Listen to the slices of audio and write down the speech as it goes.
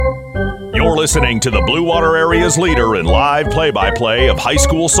You're listening to the Blue Water Area's leader in live play-by-play of high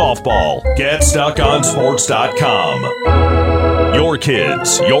school softball. GetStuckOnSports.com. Your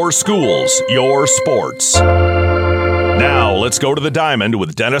kids, your schools, your sports. Now, let's go to the Diamond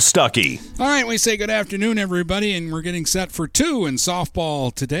with Dennis Stuckey. All right, we say good afternoon, everybody, and we're getting set for two in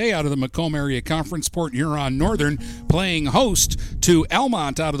softball today out of the Macomb Area Conference. Port Huron Northern playing host to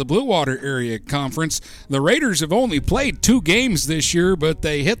Almont out of the Blue Water Area Conference. The Raiders have only played 2 games this year, but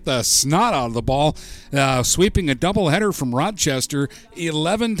they hit the snot out of the ball, sweeping a doubleheader from Rochester,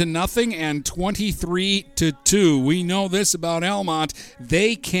 11-0 and 23-2. We know this about Almont.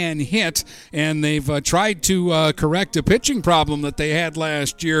 They can hit, and they've tried to correct a pitching problem that they had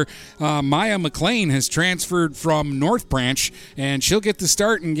last year. Maya McLean has transferred from North Branch, and she'll get the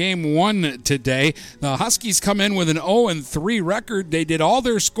start in Game 1 today. The Huskies come in with an 0-3 record. They did all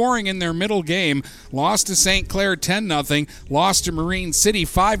their scoring in their middle game, lost to St. Clair 10-0, lost to Marine City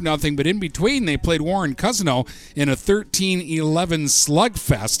 5-0, but in between they played Warren Cousino in a 13-11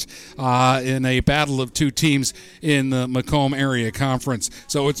 slugfest in a battle of 2 teams in the Macomb Area Conference.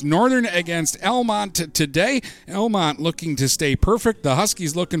 So it's Northern against Almont today. Almont looking to stay perfect. The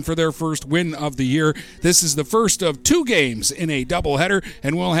Huskies looking for their first win of the year. This is the first of 2 games in a doubleheader,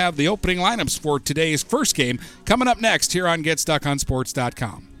 and we'll have the opening lineups for today's first game coming up next here on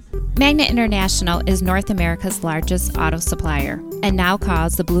GetStuckOnSports.com. Magna International is North America's largest auto supplier and now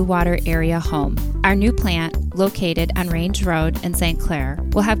calls the Blue Water area home. Our new plant, located on Range Road in St. Clair,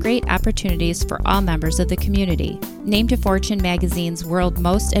 will have great opportunities for all members of the community. Named to Fortune magazine's World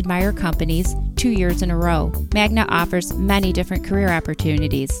Most Admired Companies 2 years in a row, Magna offers many different career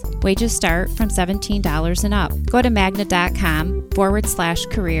opportunities. Wages start from $17 and up. Go to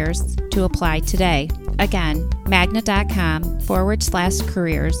magna.com/careers to apply today. Again,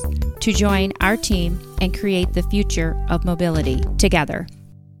 magna.com/careers to join our team and create the future of mobility together.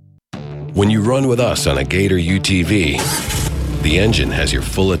 When you run with us on a Gator UTV, the engine has your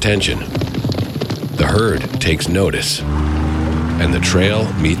full attention. The herd takes notice. And the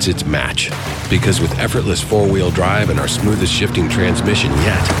trail meets its match. Because with effortless 4-wheel drive and our smoothest shifting transmission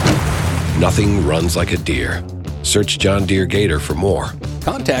yet, nothing runs like a deer. Search John Deere Gator for more.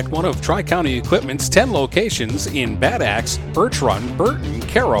 Contact one of Tri-County Equipment's 10 locations in Bad Axe, Birch Run, Burton,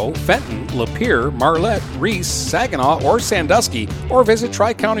 Caro, Fenton, Lapeer, Marlette, Reese, Saginaw, or Sandusky, or visit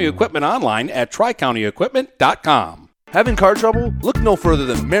Tri-County Equipment online at tricountyequipment.com. Having car trouble? Look no further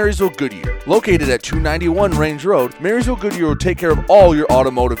than Marysville Goodyear. Located at 291 Range Road, Marysville Goodyear will take care of all your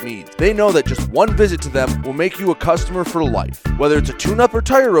automotive needs. They know that just one visit to them will make you a customer for life. Whether it's a tune-up or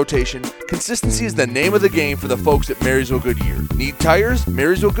tire rotation, consistency is the name of the game for the folks at Marysville Goodyear. Need tires?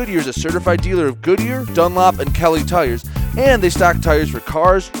 Marysville Goodyear is a certified dealer of Goodyear, Dunlop, and Kelly tires, and they stock tires for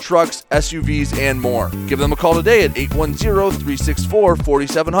cars, trucks, SUVs, and more. Give them a call today at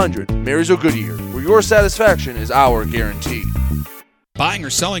 810-364-4700. Marysville Goodyear, where your satisfaction is our guarantee. Buying or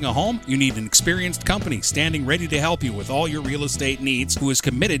selling a home? You need an experienced company standing ready to help you with all your real estate needs, who is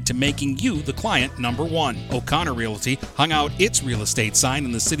committed to making you the client number one. O'Connor Realty hung out its real estate sign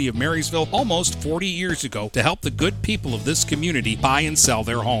in the city of Marysville almost 40 years ago to help the good people of this community buy and sell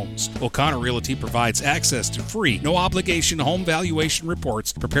their homes. O'Connor Realty provides access to free, no-obligation home valuation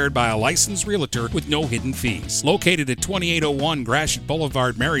reports prepared by a licensed realtor with no hidden fees. Located at 2801 Gratiot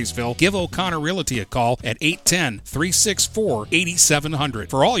Boulevard, Marysville, give O'Connor Realty a call at 810-364-8700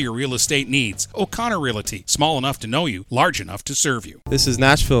 for all your real estate needs. O'Connor Realty, small enough to know you, large enough to serve you. This is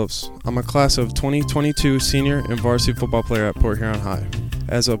Nash Phillips. I'm a class of 2022 senior and varsity football player at Port Huron High.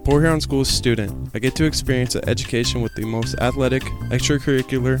 As a Port Huron Schools student, I get to experience an education with the most athletic,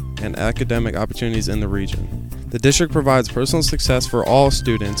 extracurricular, and academic opportunities in the region. The district provides personal success for all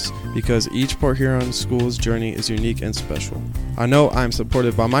students because each Port Huron Schools journey is unique and special. I know I am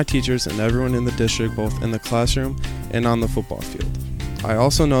supported by my teachers and everyone in the district, both in the classroom and on the football field. I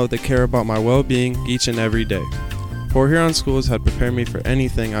also know they care about my well-being each and every day. Port Huron Schools have prepared me for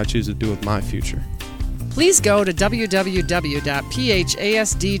anything I choose to do with my future. Please go to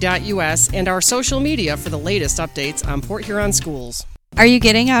www.phasd.us and our social media for the latest updates on Port Huron Schools. Are you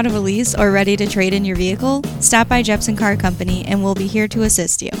getting out of a lease or ready to trade in your vehicle? Stop by Jepson Car Company and we'll be here to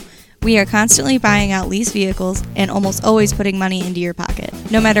assist you. We are constantly buying out leased vehicles and almost always putting money into your pocket.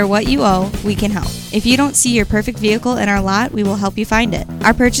 No matter what you owe, we can help. If you don't see your perfect vehicle in our lot, we will help you find it.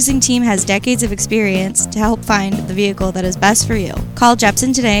 Our purchasing team has decades of experience to help find the vehicle that is best for you. Call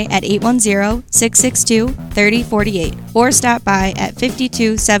Jepson today at 810-662-3048 or stop by at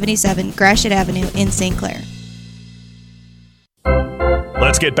 5277 Gratiot Avenue in St. Clair.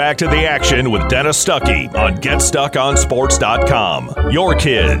 Let's get back to the action with Dennis Stuckey on GetStuckOnSports.com. Your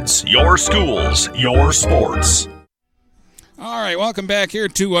kids, your schools, your sports. All right, welcome back here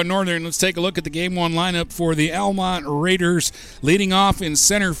to Northern. Let's take a look at the Game 1 lineup for the Almont Raiders. Leading off in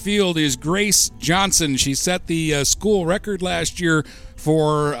center field is Grace Johnson. She set the school record last year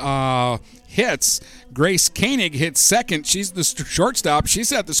for hits. Grace Koenig hits second. She's the shortstop. She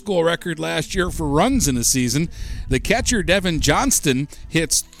set the school record last year for runs in a season. The catcher, Devin Johnston,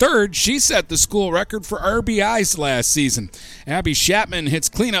 hits third. She set the school record for RBIs last season. Abby Chapman hits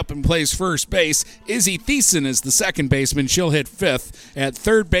cleanup and plays first base. Izzy Thiessen is the second baseman. She'll hit fifth. At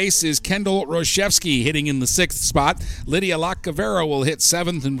third base is Kendall Roshevsky hitting in the sixth spot. Lydia Lacavera will hit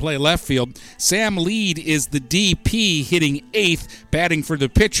seventh and play left field. Sam Lead is the DP hitting eighth, batting for the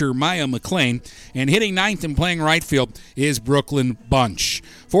pitcher, Maya McLean. And hitting ninth and playing right field is Brooklyn Bunch.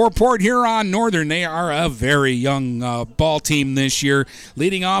 For Port Huron Northern, they are a very young ball team this year.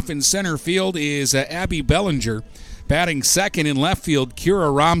 Leading off in center field is Abby Bellinger. Batting second in left field,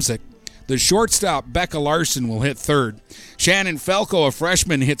 Kira Romzik. The shortstop, Becca Larson, will hit third. Shannon Falco, a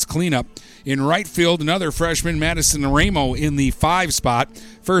freshman, hits cleanup. In right field, another freshman, Madison Ramo, in the 5 spot.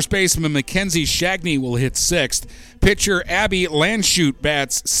 First baseman Mackenzie Shagney will hit sixth. Pitcher Abby Landshut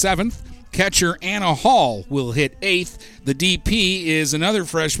bats seventh. Catcher Anna Hall will hit eighth. The DP is another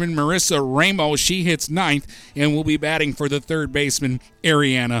freshman, Marissa Ramo. She hits ninth and will be batting for the third baseman,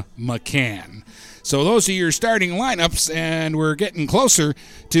 Ariana McCann. So those are your starting lineups, and we're getting closer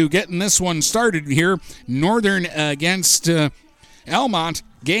to getting this one started here. Northern against Almont.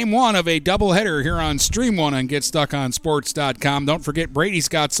 Game 1 of a doubleheader here on Stream 1 on GetStuckOnSports.com. Don't forget, Brady's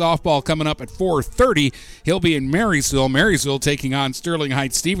got softball coming up at 4:30. He'll be in Marysville. Marysville taking on Sterling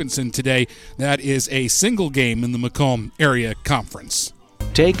Heights-Stevenson today. That is a single game in the Macomb Area Conference.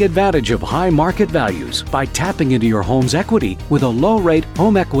 Take advantage of high market values by tapping into your home's equity with a low-rate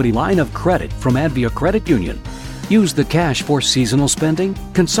home equity line of credit from Advia Credit Union. Use the cash for seasonal spending,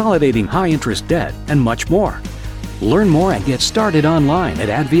 consolidating high-interest debt, and much more. Learn more and get started online at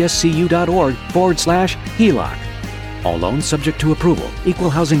adviacu.org/HELOC. All loans subject to approval. Equal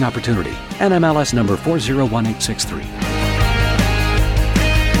housing opportunity. NMLS number 401863.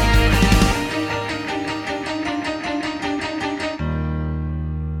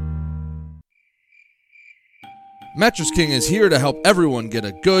 Mattress King is here to help everyone get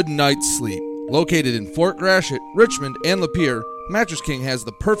a good night's sleep. Located in Fort Gratiot, Richmond, and Lapeer, Mattress King has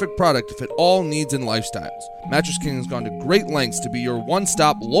the perfect product to fit all needs and lifestyles. Mattress King has gone to great lengths to be your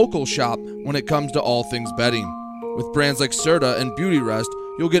one-stop local shop when it comes to all things bedding. With brands like Serta and Beauty Rest,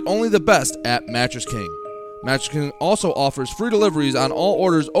 you'll get only the best at Mattress King. Mattress King also offers free deliveries on all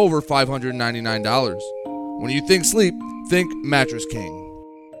orders over $599. When you think sleep, think Mattress King.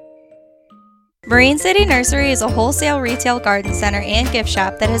 Marine City Nursery is a wholesale retail garden center and gift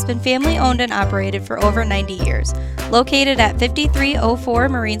shop that has been family owned and operated for over 90 years. Located at 5304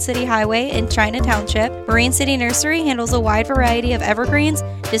 Marine City Highway in China Township, Marine City Nursery handles a wide variety of evergreens,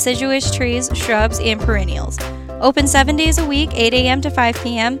 deciduous trees, shrubs, and perennials. Open 7 days a week, 8 a.m. to 5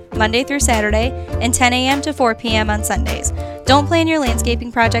 p.m., Monday through Saturday, and 10 a.m. to 4 p.m. on Sundays. Don't plan your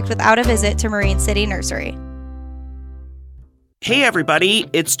landscaping project without a visit to Marine City Nursery. Hey everybody,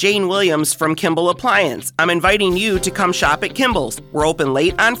 it's Jane Williams from Kimball Appliance. I'm inviting you to come shop at Kimball's. We're open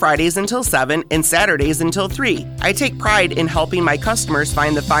late on Fridays until 7 and Saturdays until 3. I take pride in helping my customers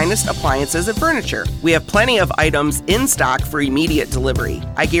find the finest appliances and furniture. We have plenty of items in stock for immediate delivery.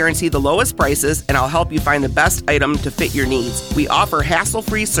 I guarantee the lowest prices and I'll help you find the best item to fit your needs. We offer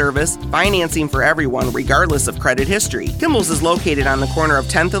hassle-free service, financing for everyone regardless of credit history. Kimball's is located on the corner of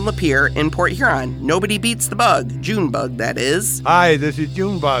 10th and Lapeer in Port Huron. Nobody beats the bug, Junebug that is. Hi, this is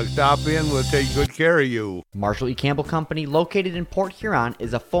Junebug. Stop in, we'll take good care of you. Marshall E. Campbell Company, located in Port Huron,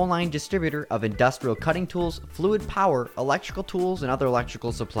 is a full-line distributor of industrial cutting tools, fluid power, electrical tools, and other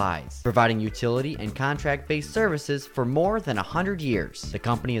electrical supplies, providing utility and contract-based services for more than 100 years. The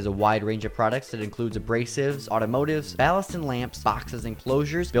company has a wide range of products that includes abrasives, automotives, ballast and lamps, boxes and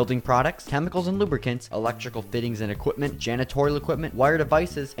closures, building products, chemicals and lubricants, electrical fittings and equipment, janitorial equipment, wire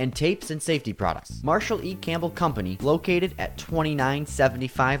devices, and tapes and safety products. Marshall E. Campbell Company, located at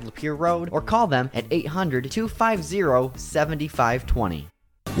 2975 Lapeer Road, or call them at 800-250-7520.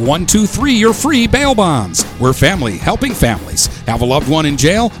 123 Your Free Bail Bonds. We're family helping families. Have a loved one in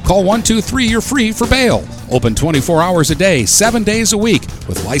jail? Call 123 You're Free for bail. Open 24 hours a day, 7 days a week,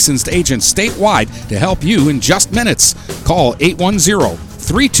 with licensed agents statewide to help you in just minutes. Call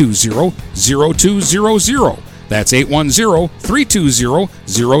 810-320-0200. That's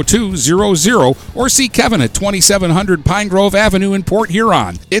 810-320-0200, or see Kevin at 2700 Pine Grove Avenue in Port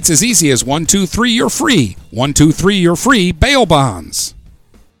Huron. It's as easy as 123 You're Free. 123 You're Free Bail Bonds.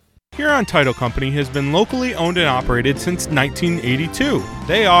 Huron Title Company has been locally owned and operated since 1982.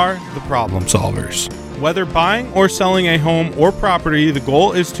 They are the problem solvers. Whether buying or selling a home or property, the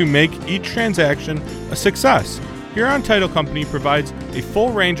goal is to make each transaction a success. Huron Title Company provides a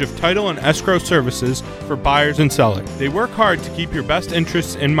full range of title and escrow services for buyers and sellers. They work hard to keep your best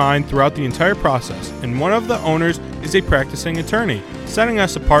interests in mind throughout the entire process, and one of the owners is a practicing attorney, setting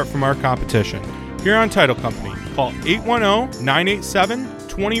us apart from our competition. Huron Title Company. Call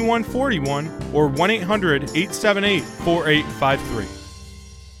 810-987-2141 or 1-800-878-4853.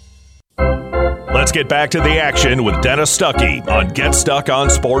 Let's get back to the action with Dennis Stuckey on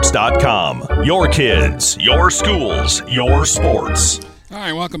GetStuckOnSports.com. Your kids, your schools, your sports. All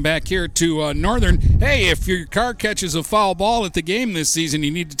right, welcome back here to Northern. Hey, if your car catches a foul ball at the game this season,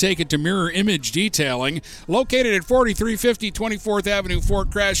 you need to take it to Mirror Image Detailing. Located at 4350 24th Avenue, Fort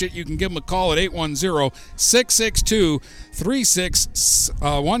Gratiot. You can give them a call at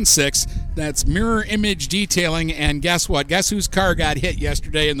 810-662-3616. That's Mirror Image Detailing. And guess what? Guess whose car got hit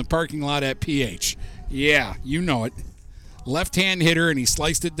yesterday in the parking lot at PH? Yeah, you know it. Left-hand hitter, and he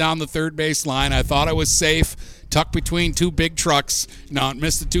sliced it down the third base line. I thought I was safe. Tucked between two big trucks. No, it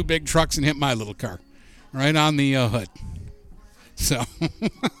missed the two big trucks and hit my little car right on the hood. So,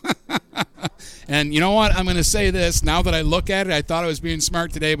 and you know what? I'm going to say this. Now that I look at it, I thought I was being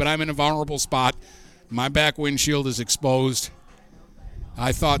smart today, but I'm in a vulnerable spot. My back windshield is exposed.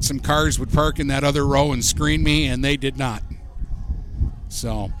 I thought some cars would park in that other row and screen me, and they did not.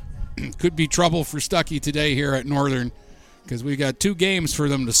 So, could be trouble for Stuckey today here at Northern because we got 2 games for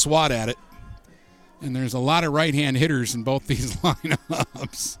them to swat at it. And there's a lot of right-hand hitters in both these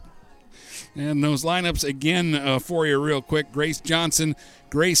lineups. And those lineups, again, for you real quick. Grace Johnson,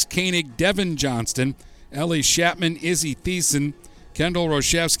 Grace Koenig, Devin Johnston, Ellie Chapman, Izzy Thiessen, Kendall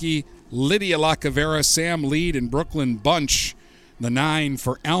Roshevsky, Lydia Lacavera, Sam Lead, and Brooklyn Bunch, the 9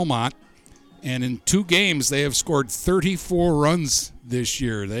 for Almont. And in 2 games, they have scored 34 runs this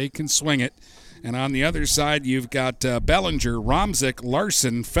year. They can swing it. And on the other side, you've got Bellinger, Romzik,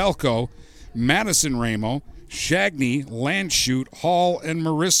 Larson, Falco, Madison Ramo, Shagney, Landshut, Hall, and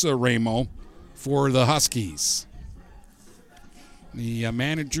Marissa Ramo for the Huskies. The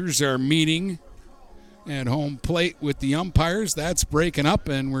managers are meeting at home plate with the umpires. That's breaking up,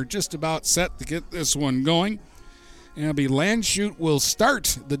 and we're just about set to get this one going. It'll be Landshut will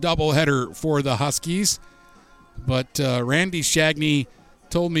start the doubleheader for the Huskies, but Randy Shagney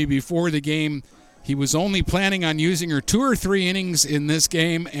told me before the game he was only planning on using her 2 or 3 innings in this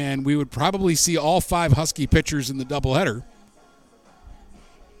game, and we would probably see all 5 Husky pitchers in the doubleheader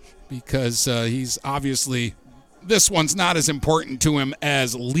because he's obviously, this one's not as important to him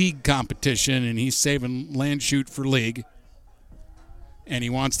as league competition, and he's saving Landshut for league, and he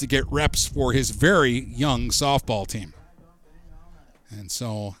wants to get reps for his very young softball team. And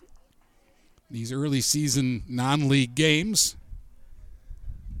so these early season non-league games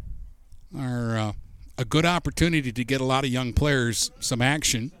are a good opportunity to get a lot of young players some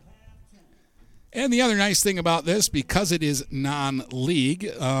action. And the other nice thing about this, because it is non-league,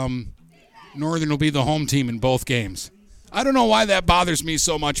 Northern will be the home team in both games. I don't know why that bothers me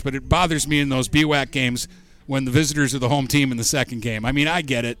so much, but it bothers me in those BWAC games when the visitors are the home team in the second game. I mean, I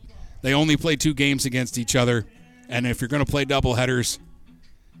get it. They only play 2 games against each other, and if you're going to play doubleheaders,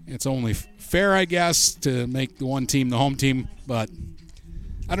 it's only fair, I guess, to make the one team the home team, but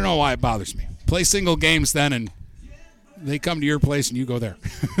I don't know why it bothers me. Play single games then, and they come to your place and you go there.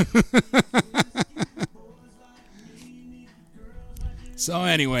 So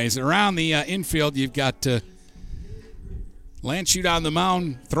anyways, around the infield, you've got Landshut on the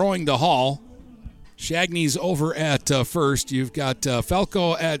mound throwing to Hall. Shagney's over at first. You've got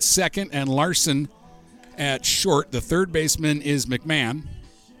Falco at second and Larson at short. The third baseman is McMahon.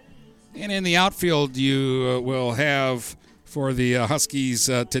 And in the outfield, you will have, for the Huskies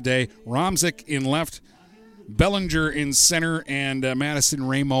today, Romzik in left, Bellinger in center, and Madison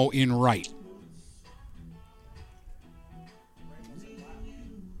Ramo in right.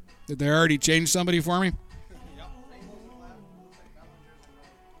 Did they already change somebody for me?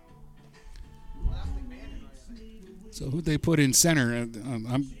 So who'd they put in center?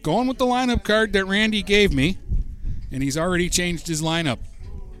 I'm going with the lineup card that Randy gave me, and he's already changed his lineup.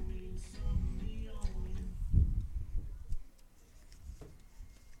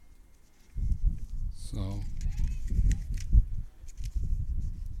 So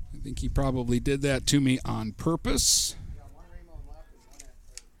I think he probably did that to me on purpose.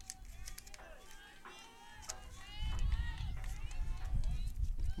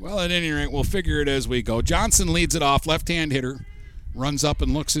 Well, at any rate, we'll figure it as we go. Johnson leads it off, left-hand hitter. Runs up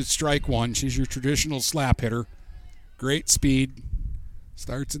and looks at strike one. She's your traditional slap hitter. Great speed.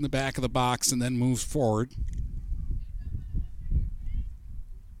 Starts in the back of the box and then moves forward.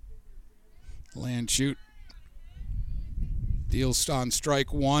 Landshut deals on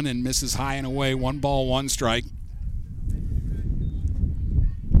strike one and misses high and away. 1 ball, 1 strike.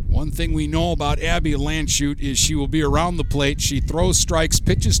 One thing we know about Abby Landshut is she will be around the plate. She throws strikes,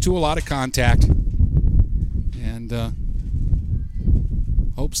 pitches to a lot of contact, and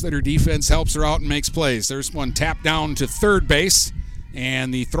hopes that her defense helps her out and makes plays. There's one tapped down to third base,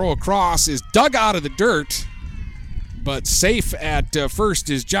 and the throw across is dug out of the dirt, but safe at first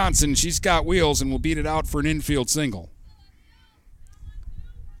is Johnson. She's got wheels and will beat it out for an infield single.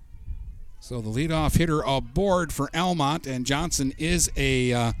 So the leadoff hitter aboard for Almont, and Johnson is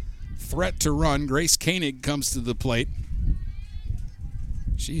a threat to run. Grace Koenig comes to the plate.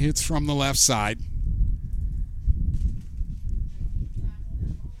 She hits from the left side.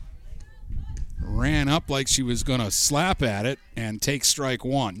 Ran up like she was going to slap at it and take strike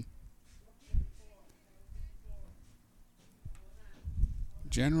one.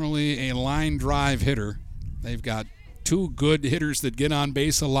 Generally a line drive hitter. They've got 2 good hitters that get on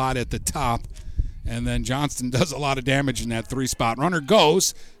base a lot at the top, and then Johnston does a lot of damage in that 3-spot. Runner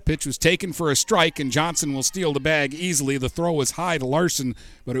goes. Pitch was taken for a strike, and Johnson will steal the bag easily. The throw was high to Larson,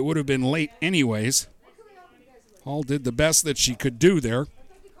 but it would have been late anyways. Hall did the best that she could do there.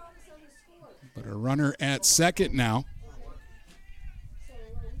 But a runner at second now.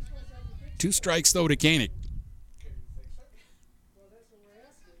 2 strikes, though, to Koenig.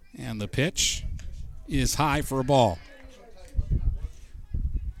 And the pitch is high for a ball.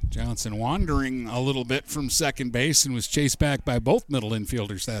 Johnson wandering a little bit from second base and was chased back by both middle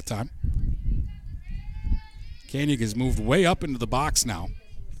infielders that time. Koenig has moved way up into the box now.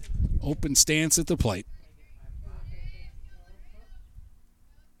 Open stance at the plate.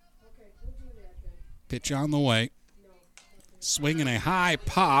 Pitch on the way. Swinging a high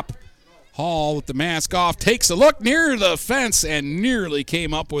pop. Hall with the mask off. Takes a look near the fence and nearly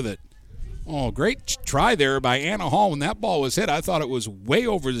came up with it. Oh, great try there by Anna Hall. When that ball was hit, I thought it was way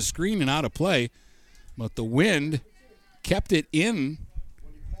over the screen and out of play. But the wind kept it in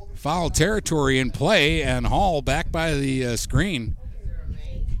foul territory in play, and Hall, back by the screen,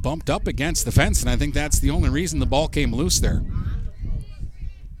 bumped up against the fence, and I think that's the only reason the ball came loose there.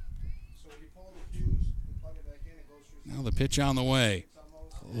 Now the pitch on the way.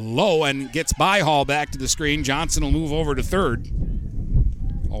 Low and gets by Hall back to the screen. Johnson will move over to third.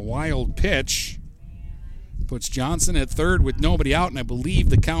 A wild pitch puts Johnson at third with nobody out, and I believe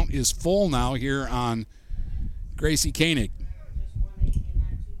the count is full now here on Gracie Koenig.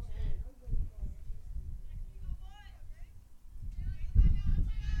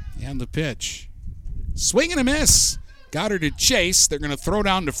 And the pitch. Swing and a miss. Got her to chase. They're going to throw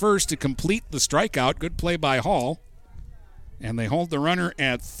down to first to complete the strikeout. Good play by Hall. And they hold the runner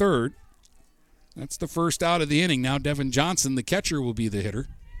at third. That's the first out of the inning. Now Devin Johnson, the catcher, will be the hitter.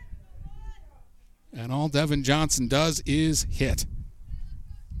 And all Devin Johnson does is hit.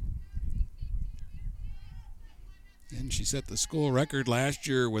 And she set the school record last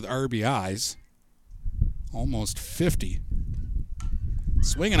year with RBIs. Almost 50.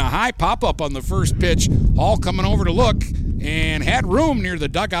 Swinging a high pop-up on the first pitch. Hall coming over to look and had room near the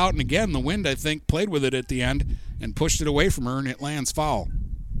dugout. And again, the wind, I think, played with it at the end and pushed it away from her, and it lands foul.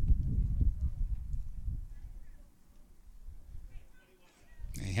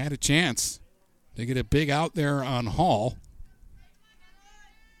 They had a chance to get a big out there on Hall.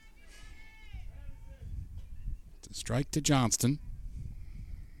 It's a strike to Johnston.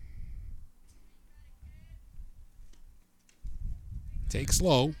 Takes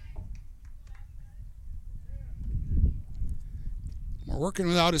low. We're working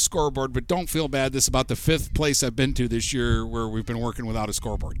without a scoreboard, but don't feel bad. This is about the 5th place I've been to this year where we've been working without a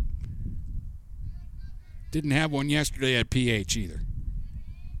scoreboard. Didn't have one yesterday at PH either.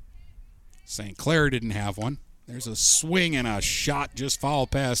 St. Clair didn't have one. There's a swing and a shot just foul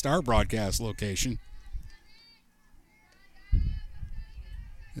past our broadcast location.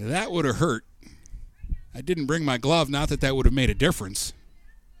 That would have hurt. I didn't bring my glove, not that that would have made a difference.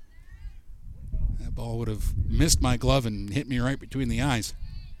 That ball would have missed my glove and hit me right between the eyes.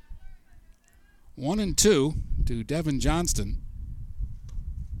 1-2 to Devin Johnston.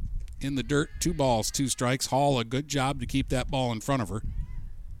 In the dirt, 2 balls, 2 strikes. Hall, a good job to keep that ball in front of her.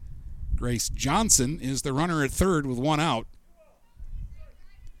 Grace Johnson is the runner at third with 1 out.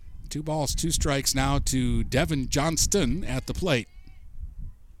 2 balls, 2 strikes now to Devin Johnston at the plate.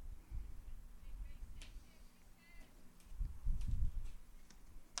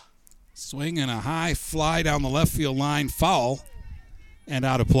 Swing and a high fly down the left field line, foul, and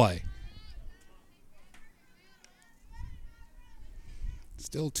out of play.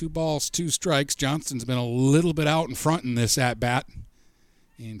 Still 2 balls, 2 strikes. Johnston's been a little bit out in front in this at-bat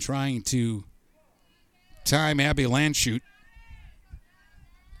in trying to time Abby Landshut.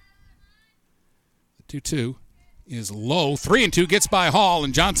 The 2-2 is low. 3-2 gets by Hall,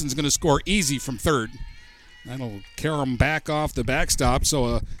 and Johnson's going to score easy from third. That'll carry him back off the backstop. So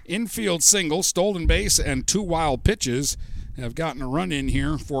a infield single, stolen base, and 2 wild pitches have gotten a run in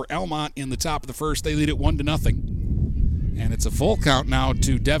here for Almont in the top of the first. They lead it 1-0. And it's a full count now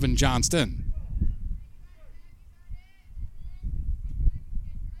to Devin Johnston.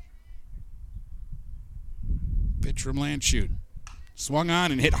 Pitch from Landshut. Swung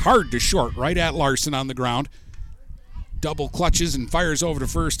on and hit hard to short, right at Larson on the ground. Double clutches and fires over to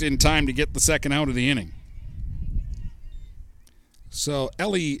first in time to get the second out of the inning. So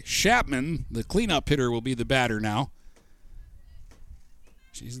Ellie Chapman, the cleanup hitter, will be the batter now.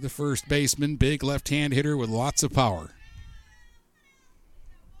 She's the first baseman, big left-hand hitter with lots of power.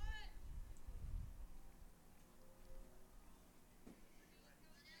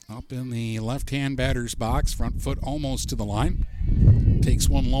 Up in the left-hand batter's box, front foot almost to the line. Takes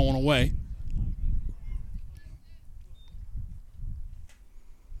one low and away.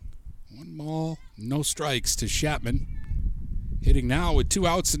 One ball, no strikes to Chapman. Hitting now with 2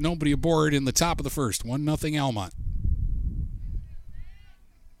 outs and nobody aboard in the top of the first. 1-0 Almont.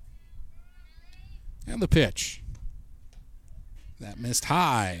 And the pitch. That missed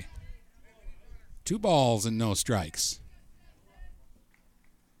high. 2 balls and no strikes.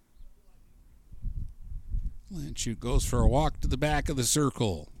 Landshut goes for a walk to the back of the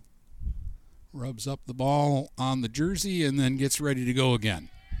circle. Rubs up the ball on the jersey and then gets ready to go again.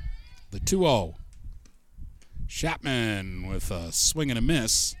 The 2-0. Chapman with a swing and a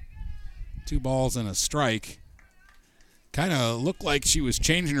miss. 2 balls and a strike. Kind of looked like she was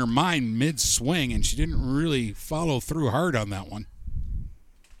changing her mind mid-swing, and she didn't really follow through hard on that one.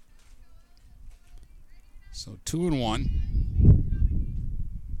 So 2-1.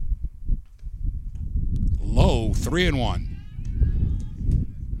 Low, 3-1.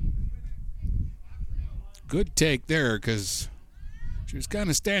 Good take there because she was kind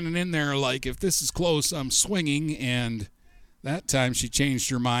of standing in there like, if this is close, I'm swinging. And that time she changed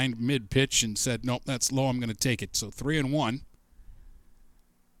her mind mid-pitch and said, nope, that's low, I'm going to take it. So 3-1.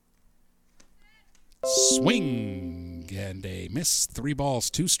 Swing and a miss. 3 balls,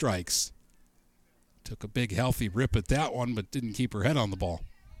 2 strikes. Took a big healthy rip at that one, but didn't keep her head on the ball.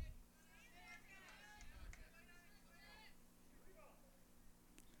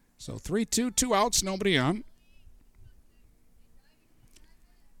 So 3-2, 2 outs, nobody on.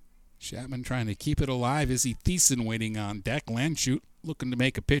 Chapman trying to keep it alive. Izzy Thiessen waiting on deck. Landshut looking to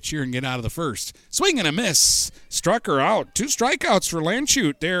make a pitch here and get out of the first. Swing and a miss. Struck her out. 2 strikeouts for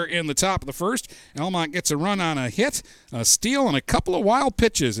Landshut there in the top of the first. Almont gets a run on a hit, a steal, and a couple of wild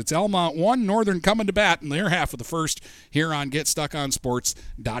pitches. It's Almont 1, Northern coming to bat in their half of the first here on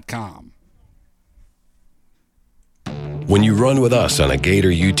GetStuckOnSports.com. When you run with us on a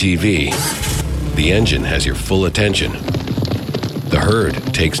Gator UTV, the engine has your full attention. The herd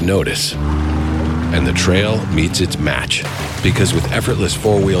takes notice. And the trail meets its match. Because with effortless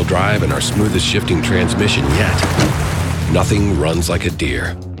 4-wheel drive and our smoothest shifting transmission yet, nothing runs like a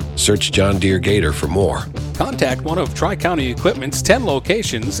Deere. Search John Deere Gator for more. Contact one of Tri-County Equipment's 10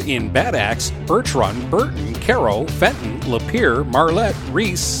 locations in Bad Axe, Birch Run, Burton, Caro, Fenton, Lapeer, Marlette,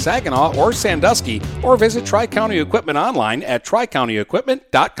 Reese, Saginaw, or Sandusky, or visit Tri-County Equipment online at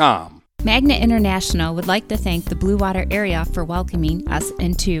tricountyequipment.com. Magna International would like to thank the Blue Water area for welcoming us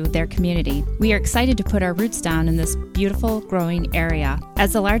into their community. We are excited to put our roots down in this beautiful, growing area.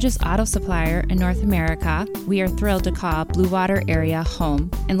 As the largest auto supplier in North America, we are thrilled to call Blue Water area home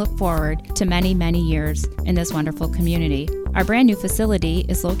and look forward to many, many years in this wonderful community. Our brand new facility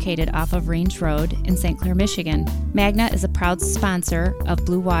is located off of Range Road in St. Clair, Michigan. Magna is a proud sponsor of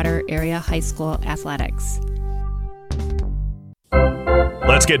Blue Water Area High School athletics.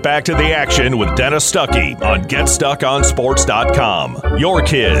 Let's get back to the action with Dennis Stuckey on GetStuckOnSports.com. Your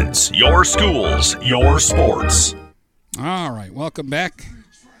kids, your schools, your sports. All right, welcome back.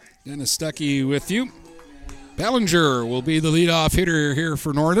 Dennis Stuckey with you. Bellinger will be the leadoff hitter here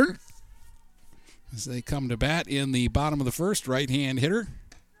for Northern as they come to bat in the bottom of the first. Right-hand hitter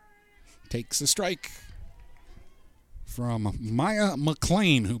takes a strike from Maya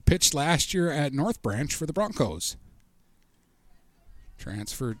McLean, who pitched last year at North Branch for the Broncos.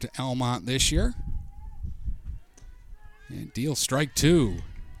 Transferred to Almont this year. And deal strike 2.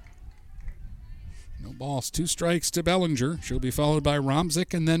 No balls, 2 strikes to Bellinger. She'll be followed by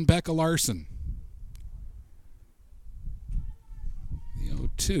Romzik and then Becca Larson. The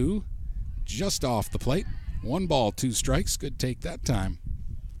 0-2 just off the plate. 1 ball, 2 strikes. Good take that time.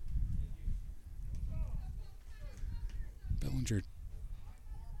 Bellinger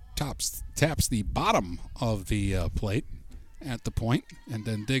taps the bottom of the plate at the point, and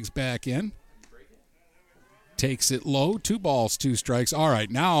then digs back in. Takes it low, 2 balls, 2 strikes. All right,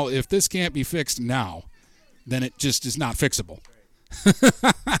 now if this can't be fixed now, then it just is not fixable.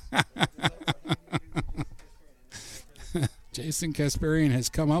 Jason Kasparian has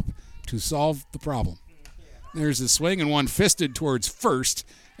come up to solve the problem. There's a swing and one fisted towards first,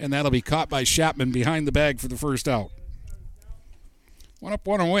 and that'll be caught by Chapman behind the bag for the first out. 1 up,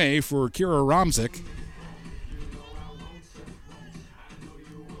 1 away for Kira Romzik.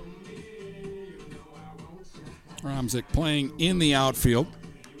 Romzik playing in the outfield.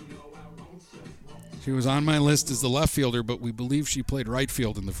 She was on my list as the left fielder, but we believe she played right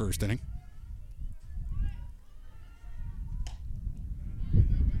field in the first inning.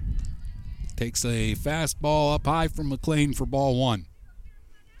 Takes a fastball up high from McLean for ball 1.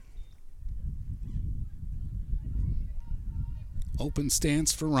 Open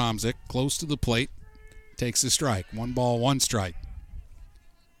stance for Romzik, close to the plate. Takes a strike. 1 ball, 1 strike.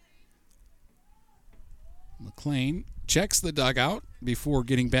 McLean checks the dugout before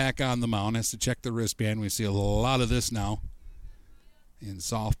getting back on the mound. Has to check the wristband. We see a lot of this now in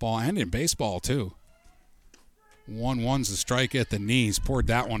softball and in baseball, too. 1-1's a strike at the knees. Poured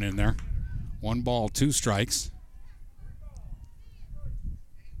that one in there. 1 ball, 2 strikes.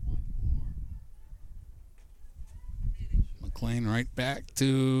 McLean right back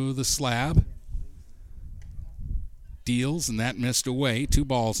to the slab. Deals, and that missed away. 2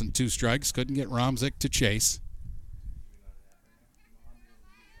 balls and 2 strikes. Couldn't get Romzik to chase.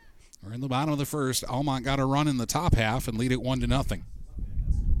 We're in the bottom of the first. Almont got a run in the top half and lead it 1-0.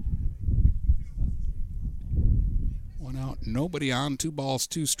 1 out, nobody on. 2 balls,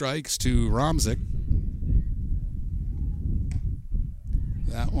 2 strikes to Romzik.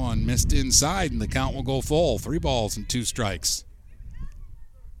 That one missed inside, and the count will go full. 3 balls and 2 strikes.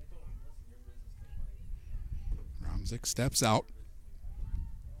 Romzik steps out,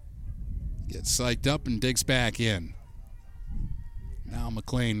 gets psyched up, and digs back in. Now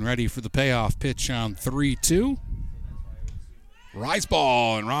McLean ready for the payoff pitch on 3-2. Rise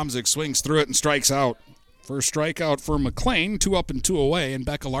ball, and Romzik swings through it and strikes out. First strikeout for McLean, 2 up and 2 away, and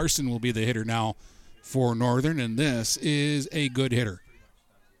Becca Larson will be the hitter now for Northern, and this is a good hitter.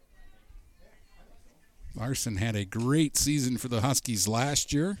 Larson had a great season for the Huskies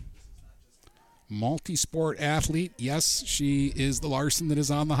last year. Multi-sport athlete. Yes, she is the Larson that is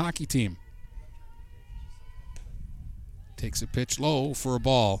on the hockey team. Takes a pitch low for a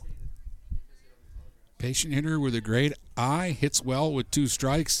ball. Patient hitter with a great eye. Hits well with 2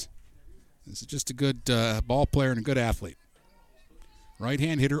 strikes. This is just a good ball player and a good athlete.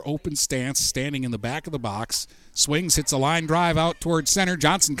 Right-hand hitter, open stance, standing in the back of the box. Swings, hits a line drive out towards center.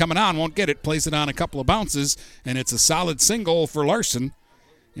 Johnson coming on, won't get it. Plays it on a couple of bounces, and it's a solid single for Larson.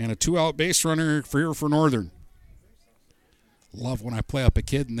 And a 2-out base runner for Northern. Love when I play up a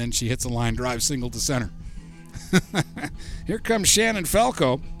kid and then she hits a line drive single to center. Here comes Shannon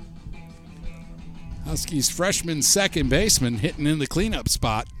Falco. Huskies freshman second baseman hitting in the cleanup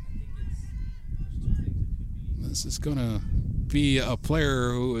spot. This is going to be a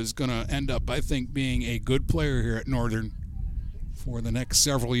player who is going to end up, I think, being a good player here at Northern for the next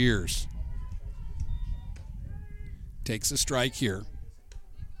several years. Takes a strike here.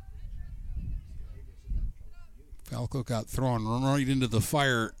 Falco got thrown right into the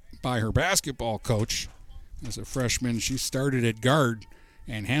fire by her basketball coach. As a freshman, she started at guard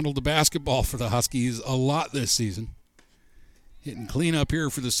and handled the basketball for the Huskies a lot this season. Hitting cleanup here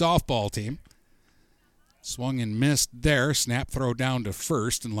for the softball team. Swung and missed there. Snap throw down to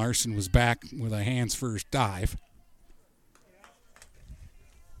first, and Larson was back with a hands first dive.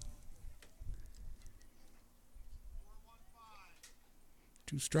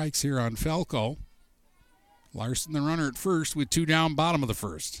 Two strikes here on Falco. Larson the runner at first with 2 down, bottom of the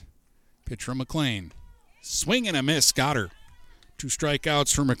first. Pitch from McLean. Swing and a miss, got her. 2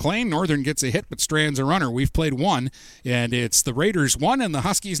 strikeouts for McLean. Northern gets a hit but strands a runner. We've played 1, and it's the Raiders 1 and the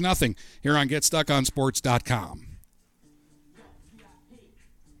Huskies nothing here on GetStuckOnSports.com.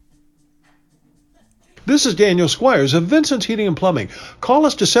 This is Daniel Squires of Vincent's Heating and Plumbing. Call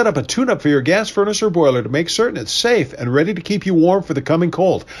us to set up a tune-up for your gas furnace or boiler to make certain it's safe and ready to keep you warm for the coming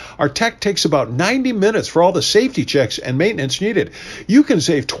cold. Our tech takes about 90 minutes for all the safety checks and maintenance needed. You can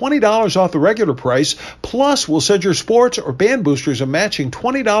save $20 off the regular price, plus we'll send your sports or band boosters a matching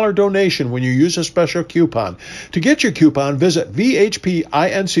 $20 donation when you use a special coupon. To get your coupon, visit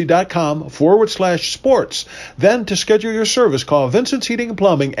vhpinc.com/sports. Then to schedule your service, call Vincent's Heating and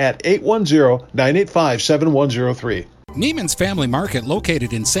Plumbing at 810-985-7103. Neiman's Family Market,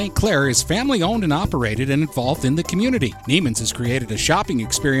 located in St. Clair, is family-owned and operated and involved in the community. Neiman's has created a shopping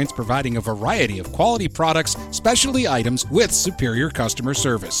experience providing a variety of quality products, specialty items with superior customer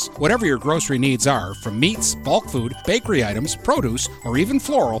service. Whatever your grocery needs are, from meats, bulk food, bakery items, produce, or even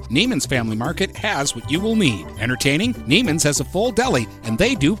floral, Neiman's Family Market has what you will need. Entertaining? Neiman's has a full deli, and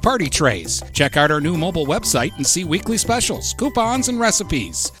they do party trays. Check out our new mobile website and see weekly specials, coupons, and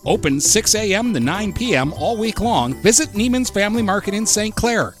recipes. Open 6 a.m. to 9 p.m. all week long. Visit Neiman's Family Market in St.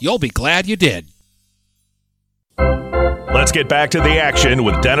 Clair. You'll be glad you did. Let's get back to the action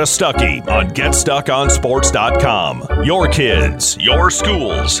with Dennis Stuckey on GetStuckOnSports.com. Your kids, your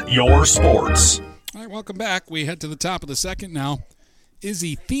schools, your sports. All right, welcome back. We head to the top of the second now.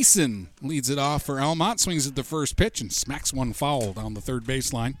 Izzy Thiessen leads it off for Almont, swings at the first pitch and smacks one foul down the third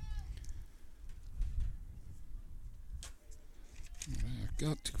baseline. I've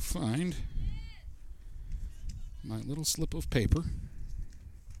got to find my little slip of paper.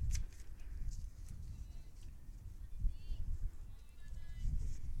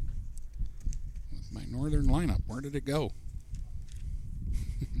 With my northern lineup, where did it go?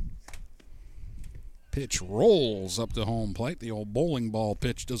 Pitch rolls up to home plate. The old bowling ball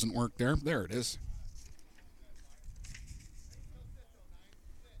pitch doesn't work there. There it is.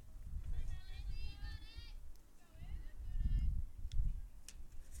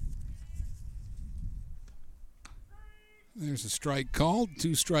 There's a strike called.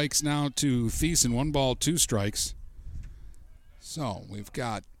 2 strikes now to Thiessen. 1 ball, 2 strikes. So we've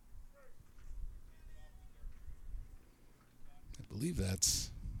got, I believe that's,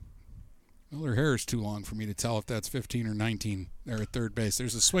 well, their hair is too long for me to tell if that's 15 or 19 there at third base.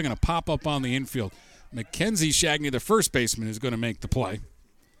 There's a swing and a pop-up on the infield. Mackenzie Shagney, the first baseman, is going to make the play.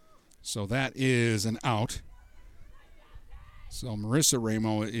 So that is an out. So Marissa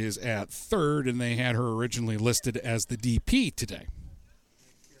Ramo is at third, and they had her originally listed as the DP today.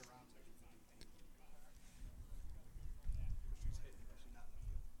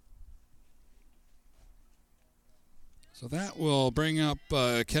 So that will bring up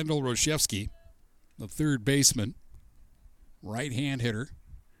Kendall Roshevsky, the third baseman, right-hand hitter.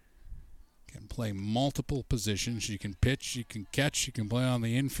 Can play multiple positions. She can pitch, she can catch, she can play on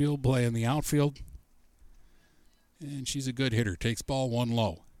the infield, play in the outfield. And she's a good hitter. Takes ball 1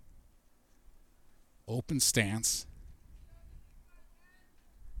 low. Open stance.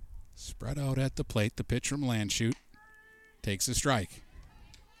 Spread out at the plate. The pitch from Landshut. Takes a strike.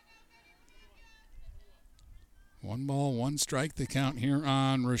 1 ball, 1 strike, the count here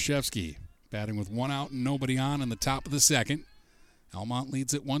on Roshevsky. Batting with 1 out and nobody on in the top of the second. Almont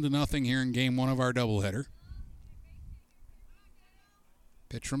leads it 1-0 here in game 1 of our doubleheader.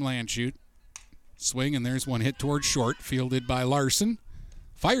 Pitch from Landshut. Swing, and there's one hit towards short, fielded by Larson.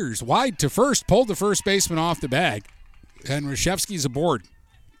 Fires wide to first, pulled the first baseman off the bag, and Roshevsky's aboard.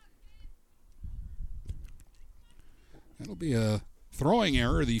 That'll be a throwing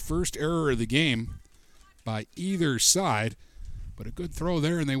error, the first error of the game by either side, but a good throw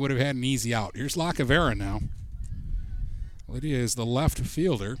there, and they would have had an easy out. Here's Lacavera now. Lydia is the left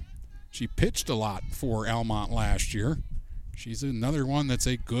fielder. She pitched a lot for Almont last year. She's another one that's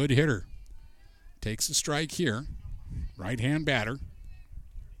a good hitter. Takes a strike here. Right-hand batter.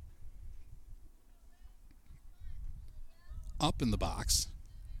 Up in the box.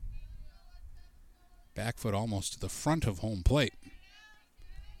 Back foot almost to the front of home plate.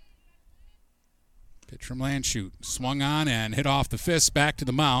 Pitch from Landshut. Swung on and hit off the fist back to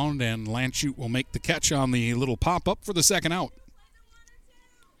the mound, and Landshut will make the catch on the little pop-up for the second out.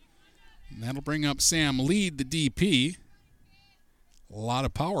 And that'll bring up Sam Lead, the DP. A lot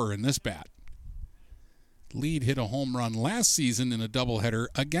of power in this bat. Lead hit a home run last season in a doubleheader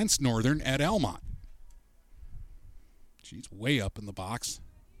against Northern at Almont. She's way up in the box.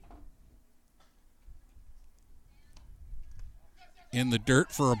 In the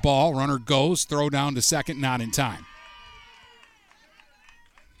dirt for a ball. Runner goes. Throw down to second. Not in time.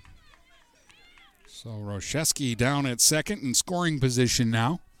 So Roshevsky down at second in scoring position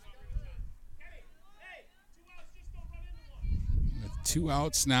now. With 2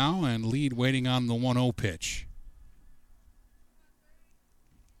 outs now and Lead waiting on the 1-0 pitch.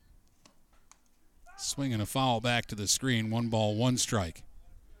 Swing and a foul back to the screen. 1 ball, 1 strike.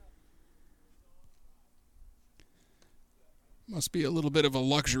 Must be a little bit of a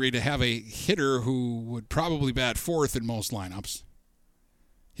luxury to have a hitter who would probably bat 4th in most lineups,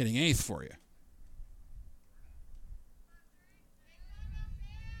 hitting 8th for you.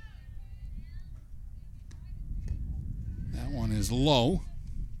 That one is low.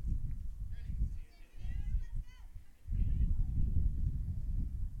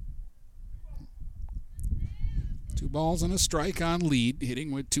 balls and a strike on lead, hitting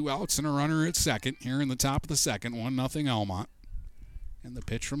with 2 outs and a runner at second here in the top of the second, 1-0 Almont. And the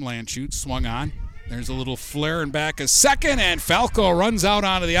pitch from Landshut swung on. There's a little flare and back a second, and Falco runs out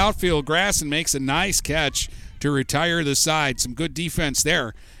onto the outfield grass and makes a nice catch to retire the side. Some good defense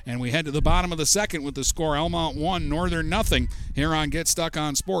there. And we head to the bottom of the second with the score Almont 1, Northern nothing here on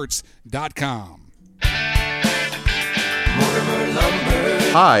GetStuckOnSports.com.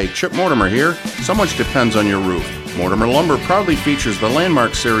 Hi, Chip Mortimer here. So much depends on your roof. Mortimer Lumber proudly features the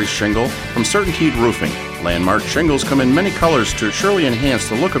Landmark Series shingle from Certainteed Roofing. Landmark shingles come in many colors to surely enhance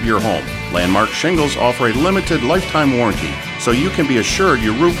the look of your home. Landmark shingles offer a limited lifetime warranty, so you can be assured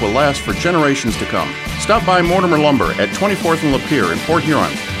your roof will last for generations to come. Stop by Mortimer Lumber at 24th and Lapeer in Port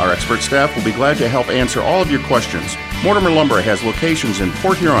Huron. Our expert staff will be glad to help answer all of your questions. Mortimer Lumber has locations in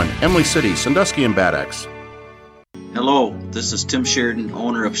Port Huron, Emily City, Sandusky, and Bad Axe. Hello, this is Tim Sheridan,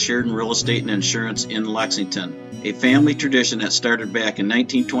 owner of Sheridan Real Estate and Insurance in Lexington, a family tradition that started back in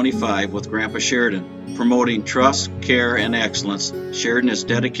 1925 with Grandpa Sheridan. Promoting trust, care, and excellence, Sheridan is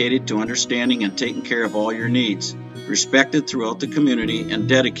dedicated to understanding and taking care of all your needs. Respected throughout the community and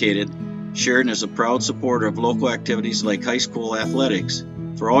dedicated, Sheridan is a proud supporter of local activities like high school athletics.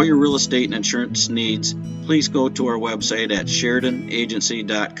 For all your real estate and insurance needs, please go to our website at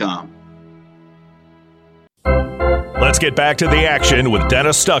SheridanAgency.com. Let's get back to the action with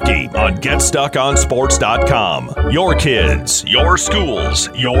Dennis Stuckey on GetStuckOnSports.com. Your kids, your schools,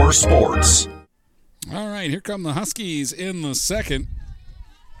 your sports. All right, here come the Huskies in the second.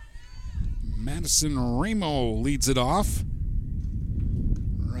 Madison Ramo leads it off.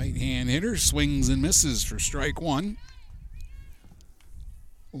 Right-hand hitter swings and misses for strike one.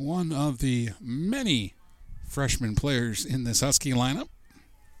 One of the many freshman players in this Husky lineup.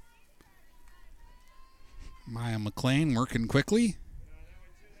 Maya McLean working quickly.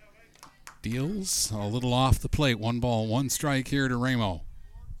 Deals a little off the plate. 1 ball, 1 strike here to Ramo.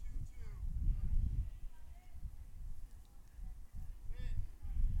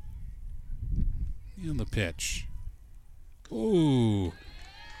 And the pitch. Ooh.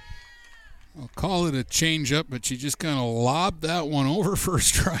 I'll call it a changeup, but she just kind of lobbed that one over for a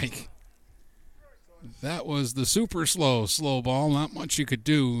strike. That was the super slow ball. Not much you could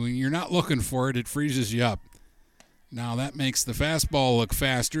do. When you're not looking for it, it freezes you up. Now that makes the fastball look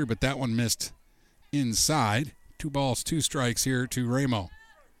faster, but that one missed inside. 2 balls, 2 strikes here to Ramo.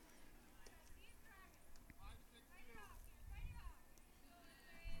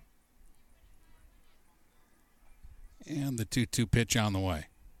 And the 2-2 pitch on the way.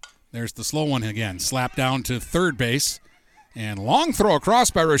 There's the slow one again. Slapped down to third base. And long throw across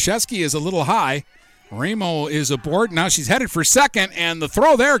by Roszewski is a little high. Ramo is aboard. Now she's headed for second, and the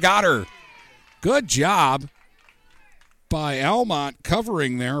throw there got her. Good job by Almont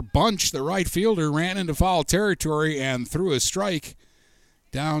covering there. Bunch, the right fielder, ran into foul territory and threw a strike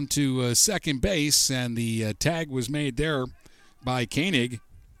down to second base, and the tag was made there by Koenig.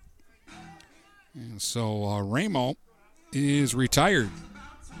 And so Ramo is retired.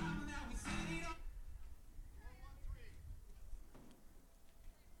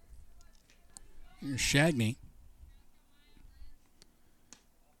 Here's Shagney.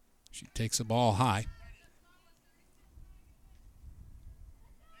 She takes a ball high.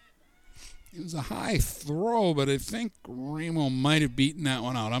 It was a high throw, but I think Ramo might have beaten that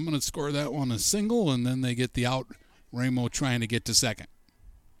one out. I'm going to score that one a single, and then they get the out. Ramo trying to get to second.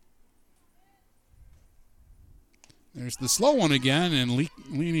 There's the slow one again, and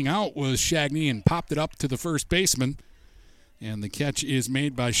leaning out was Shagney and popped it up to the first baseman. And the catch is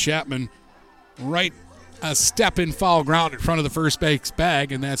made by Chapman right a step in foul ground in front of the first base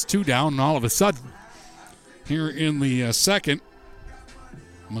bag, and that's 2 down. And all of a sudden, here in the second,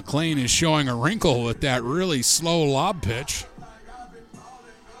 McLean is showing a wrinkle with that really slow lob pitch.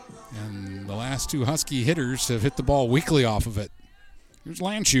 And the last 2 Husky hitters have hit the ball weakly off of it. Here's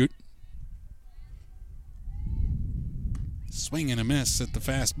Landshut. Swing and a miss at the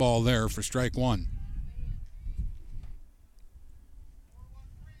fastball there for strike 1.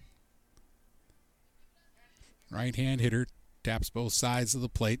 Right-hand hitter taps both sides of the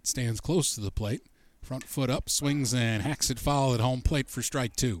plate, stands close to the plate. Front foot up, swings and hacks it foul at home plate for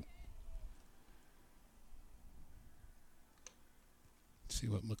strike 2. Let's see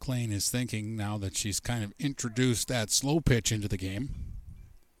what McLean is thinking now that she's kind of introduced that slow pitch into the game.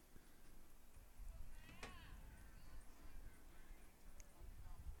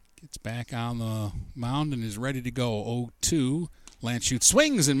 Gets back on the mound and is ready to go. 0-2. Landshut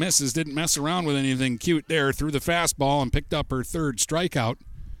swings and misses. Didn't mess around with anything cute there. Threw the fastball and picked up her 3rd strikeout.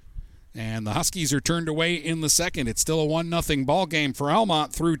 And the Huskies are turned away in the second. It's still a 1-0 ball game for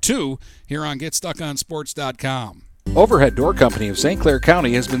Almont through 2 here on GetStuckOnSports.com. Overhead Door Company of St. Clair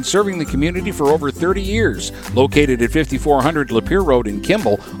County has been serving the community for over 30 years. Located at 5400 Lapeer Road in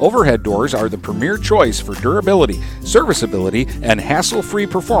Kimball, Overhead Doors are the premier choice for durability, serviceability, and hassle-free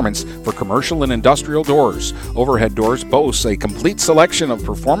performance for commercial and industrial doors. Overhead Doors boasts a complete selection of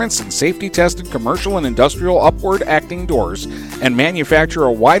performance and safety-tested commercial and industrial upward-acting doors and manufacture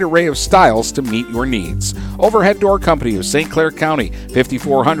a wide array of styles to meet your needs. Overhead Door Company of St. Clair County,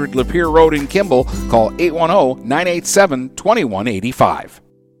 5400 Lapeer Road in Kimball. Call 810-987-2185.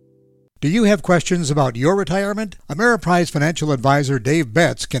 Do you have questions about your retirement? Ameriprise financial advisor Dave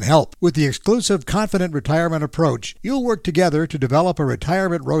Betts can help. With the exclusive Confident Retirement Approach, you'll work together to develop a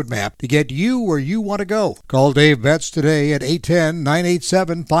retirement roadmap to get you where you want to go. Call Dave Betts today at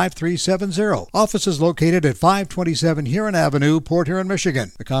 810-987-5370. Office is located at 527 Huron Avenue, Port Huron,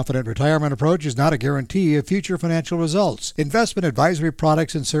 Michigan. The Confident Retirement Approach is not a guarantee of future financial results. Investment advisory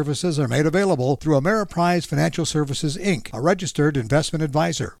products and services are made available through Ameriprise Financial Services, Inc., a registered investment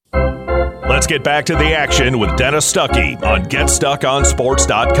advisor. Let's get back to the action with Dennis Stuckey on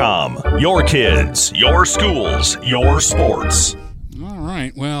GetStuckOnSports.com. Your kids, your schools, your sports. All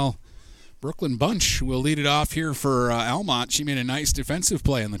right, well, Brooklyn Bunch will lead it off here for Almont. She made a nice defensive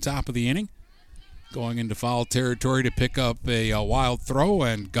play in the top of the inning, going into foul territory to pick up a wild throw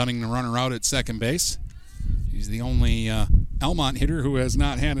and gunning the runner out at second base. He's the only Almont hitter who has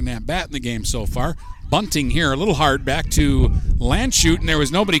not had an at-bat in the game so far. Bunting here, a little hard, back to Landshut, and there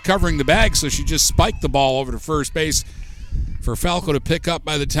was nobody covering the bag, so she just spiked the ball over to first base for Falco to pick up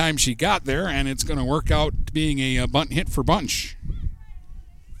by the time she got there, and it's going to work out being a bunt hit for Bunch.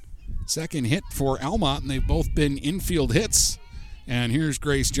 Second hit for Almont, and they've both been infield hits. And here's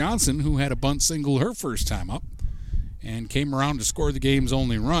Grace Johnson, who had a bunt single her first time up and came around to score the game's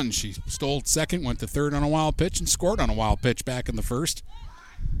only run. She stole second, went to third on a wild pitch, and scored on a wild pitch back in the first.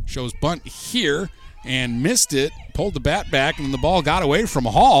 Shows bunt here and missed it, pulled the bat back, and the ball got away from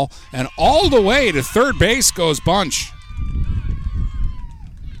Hall, and all the way to third base goes Bunch.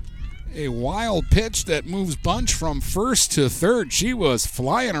 A wild pitch that moves Bunch from first to third. She was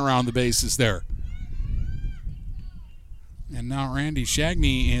flying around the bases there. And now Randy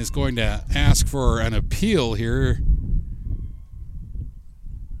Shagney is going to ask for an appeal here.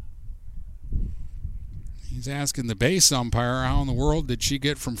 He's asking the base umpire, how in the world did she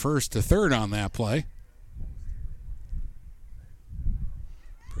get from first to third on that play?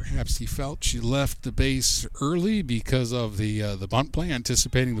 Perhaps he felt she left the base early because of the bunt play,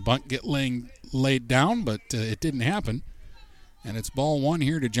 anticipating the bunt get laid down, but it didn't happen. And it's ball one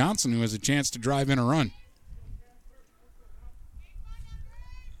here to Johnson, who has a chance to drive in a run.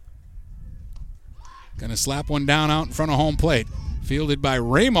 Going to slap one down out in front of home plate. Fielded by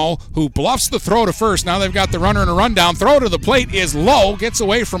Ramo, who bluffs the throw to first. Now they've got the runner in a rundown. Throw to the plate is low, gets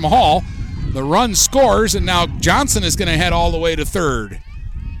away from Hall. The run scores, and now Johnson is going to head all the way to third.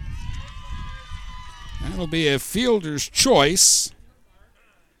 That'll be a fielder's choice.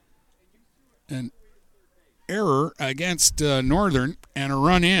 An error against Northern and a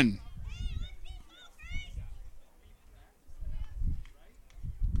run in.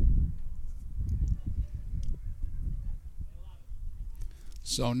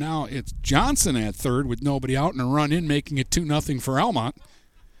 So now it's Johnson at third with nobody out and a run in, making it 2-0 for Almont.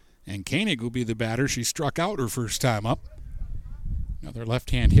 And Koenig will be the batter. She struck out her first time up. Another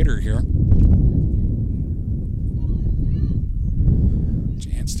left-hand hitter here.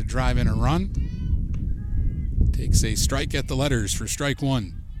 Chance to drive in a run. Takes a strike at the letters for strike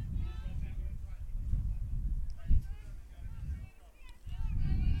one.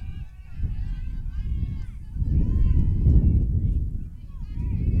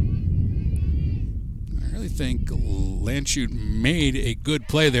 I think Landshut made a good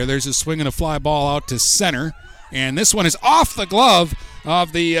play there. There's a swing and a fly ball out to center, and this one is off the glove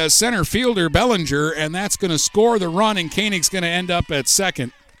of the center fielder Bellinger, and that's going to score the run, and Koenig's going to end up at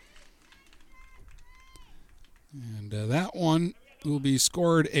second. And that one will be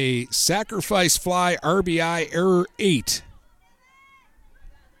scored a sacrifice fly RBI error 8.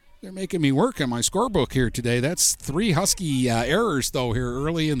 They're making me work on my scorebook here today. That's 3 Husky errors, though, here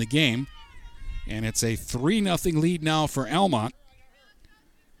early in the game. And it's a 3-0 lead now for Almont.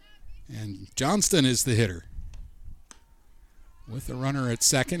 And Johnston is the hitter with the runner at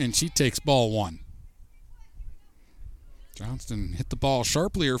second, and she takes ball one. Johnston hit the ball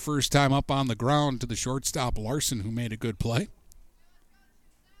sharply her first time up on the ground to the shortstop Larson, who made a good play.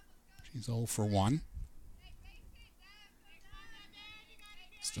 She's 0 for 1.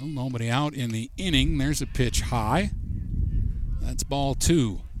 Still nobody out in the inning. There's a pitch high. That's ball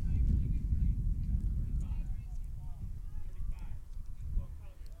 2.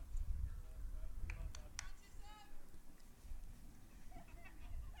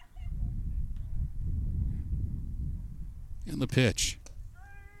 the pitch.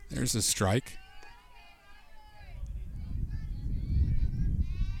 There's a strike.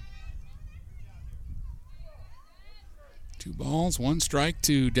 Two balls, one strike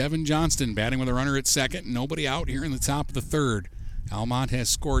to Devin Johnston, batting with a runner at second. Nobody out here in the top of the third. Almont has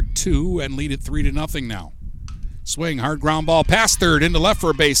scored 2 and lead it 3-0 now. Swing, hard ground ball past third into left for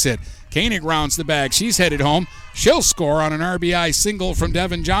a base hit. Koenig rounds the bag. She's headed home. She'll score on an RBI single from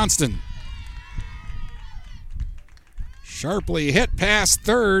Devin Johnston. Sharply hit past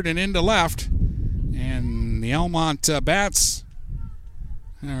third and into left. And the Almont bats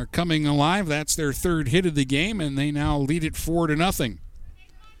are coming alive. That's their third hit of the game, and they now lead it 4-0.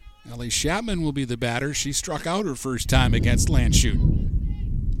 Ellie Chapman will be the batter. She struck out her first time against Landshut.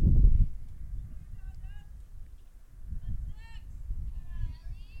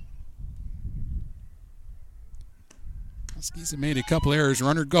 Huskies have made a couple errors.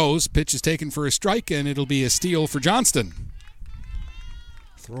 Runner goes. Pitch is taken for a strike, and it'll be a steal for Johnston.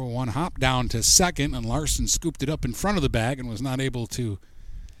 Throw one hop down to second, and Larson scooped it up in front of the bag and was not able to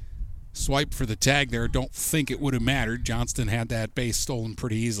swipe for the tag there. Don't think it would have mattered. Johnston had that base stolen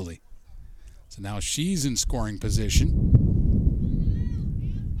pretty easily. So now she's in scoring position.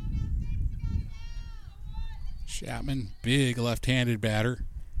 Chapman, big left-handed batter.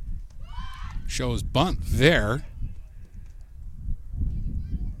 Shows bunt there.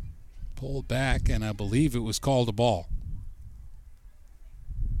 Pulled back, and I believe it was called a ball.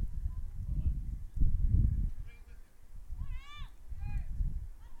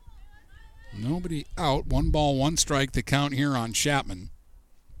 Nobody out. 1 ball, 1 strike to count here on Chapman.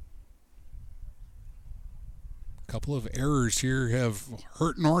 A couple of errors here have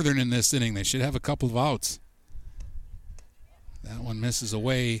hurt Northern in this inning. They should have a couple of outs. That one misses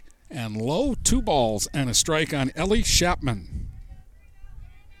away. And low, 2 balls and a strike on Ellie Chapman.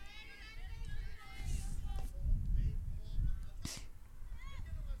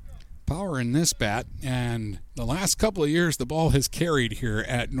 Power in this bat, and the last couple of years the ball has carried here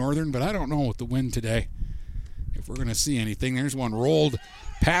at Northern, but I don't know with the wind today if we're going to see anything. There's one rolled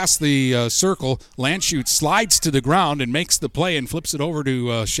past the circle. Landshut slides to the ground and makes the play and flips it over to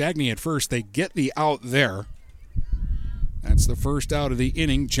Shagney at first. They get the out there. That's the first out of the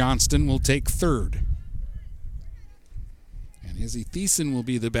inning. Johnston will take third. And Izzy Thiessen will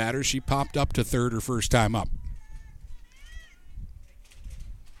be the batter. She popped up to third her first time up.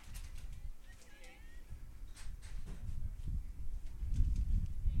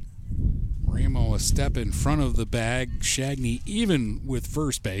 Ramo a step in front of the bag. Shagney even with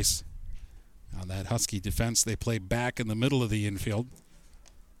first base. Now that Husky defense, they play back in the middle of the infield.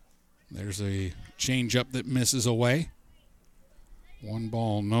 There's a changeup that misses away. 1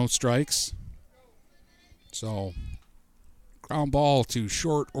 ball, no strikes. So ground ball to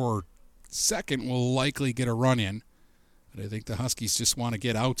short or second will likely get a run in. But I think the Huskies just want to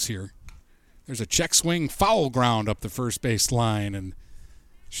get outs here. There's a check swing foul ground up the first base line, and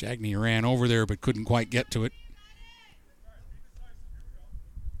Shagney ran over there but couldn't quite get to it.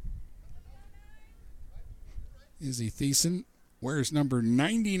 Izzy Thiessen wears number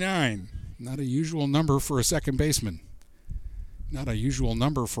 99. Not a usual number for a second baseman. Not a usual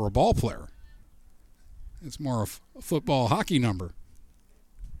number for a ball player. It's more of a football, hockey number.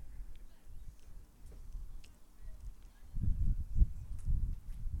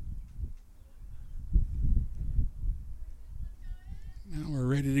 Now we're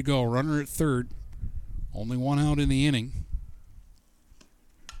ready to go. Runner at third. Only 1 out in the inning.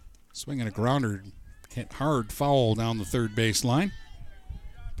 Swinging a grounder. Hit hard foul down the third base line.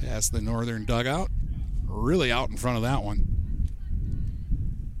 Past the Northern dugout. Really out in front of that one.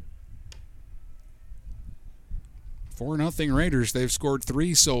 4-0 Raiders. They've scored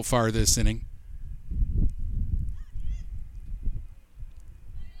 3 so far this inning.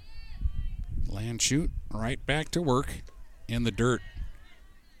 Landshut right back to work in the dirt.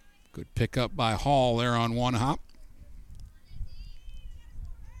 Good pickup by Hall there on 1 hop.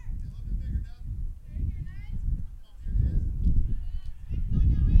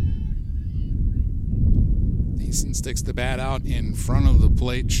 Thiessen sticks the bat out in front of the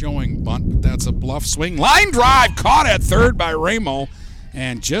plate, showing bunt, but that's a bluff swing. Line drive caught at third by Ramo.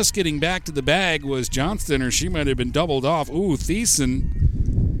 And just getting back to the bag was Johnston, or she might have been doubled off. Ooh, Thiessen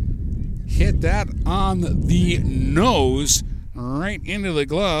hit that on the nose, right into the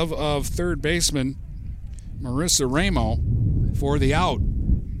glove of third baseman Marissa Ramo for the out.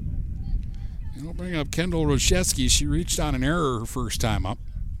 And I'll bring up Kendall Roszewski. She reached on an error her first time up.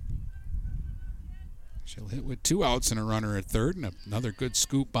 She'll hit with 2 outs and a runner at third, and another good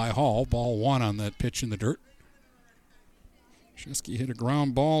scoop by Hall. Ball 1 on that pitch in the dirt. Roszewski hit a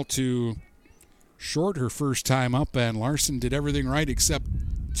ground ball to short her first time up, and Larson did everything right except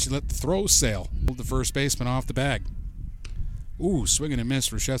she let the throw sail. Pulled the first baseman off the bag. Ooh, swing and a miss.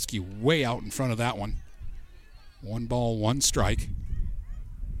 Rashevsky way out in front of that one. 1 ball, 1 strike.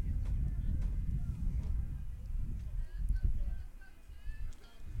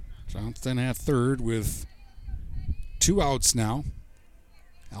 Johnston at third with 2 outs now.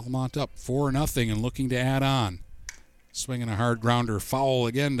 Almont up 4-0 and looking to add on. Swinging a hard grounder, foul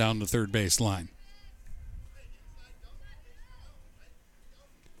again down the third base line.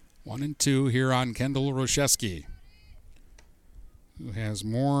 1-2 here on Kendall Rashevsky, who has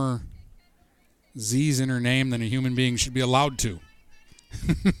more Z's in her name than a human being should be allowed to.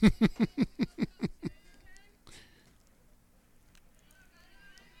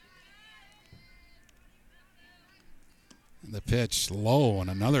 And the pitch low,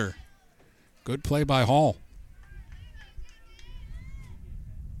 and another good play by Hall.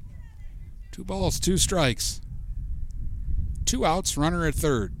 2 balls, 2 strikes. 2 outs, runner at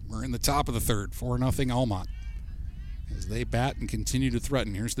third. We're in the top of the third, 4-0 Almont. As they bat and continue to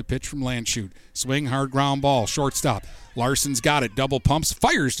threaten. Here's the pitch from Landshut. Swing, hard ground ball, shortstop. Larson's got it, double pumps,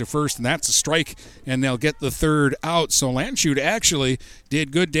 fires to first, and that's a strike, and they'll get the third out. So Landshut actually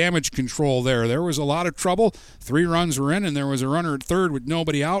did good damage control there. There was a lot of trouble. 3 runs were in, and there was a runner at third with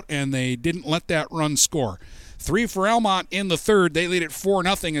nobody out, and they didn't let that run score. 3 for Almont in the third. They lead at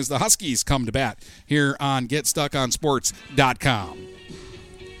 4-0 as the Huskies come to bat here on GetStuckOnSports.com.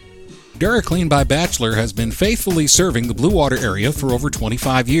 DuraClean by Bachelor has been faithfully serving the Blue Water area for over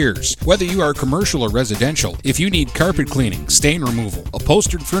 25 years. Whether you are commercial or residential, if you need carpet cleaning, stain removal,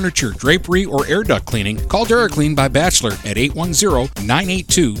 upholstered furniture, drapery, or air duct cleaning, call DuraClean by Bachelor at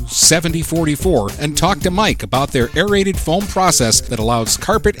 810-982-7044 and talk to Mike about their aerated foam process that allows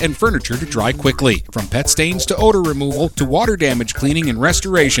carpet and furniture to dry quickly. From pet stains to odor removal to water damage cleaning and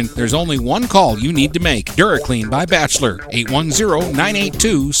restoration, there's only one call you need to make. DuraClean by Bachelor,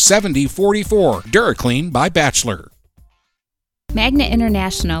 810-982-7044. DuraClean by Bachelor. Magna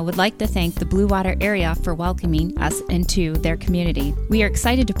International would like to thank the Blue Water area for welcoming us into their community. We are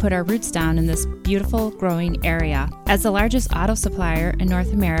excited to put our roots down in this beautiful, growing area. As the largest auto supplier in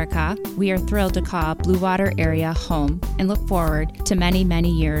North America, we are thrilled to call Blue Water area home and look forward to many,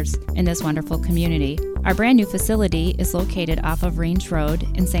 many years in this wonderful community. Our brand new facility is located off of Range Road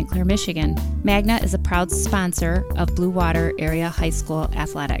in St. Clair, Michigan. Magna is a proud sponsor of Blue Water Area High School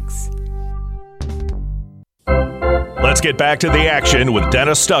athletics. Let's get back to the action with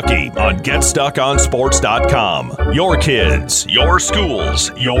Dennis Stuckey on GetStuckOnSports.com. Your kids, your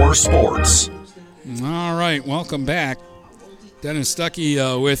schools, your sports. All right, welcome back. Dennis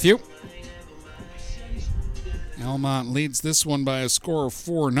Stuckey with you. Almont leads this one by a score of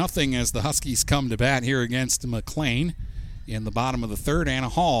 4-0 as the Huskies come to bat here against McLean in the bottom of the third. Anna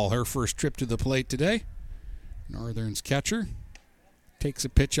Hall, her first trip to the plate today. Northern's catcher takes a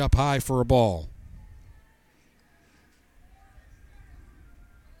pitch up high for a ball.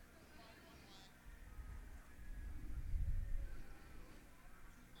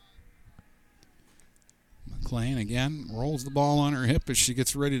 McLean again rolls the ball on her hip as she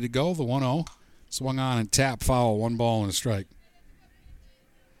gets ready to go. The 1-0 swung on and tap foul. 1 ball and a strike.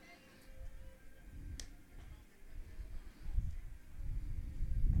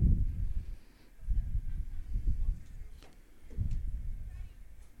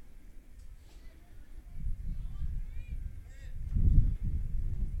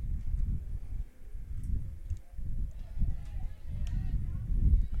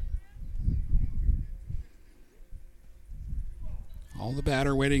 All the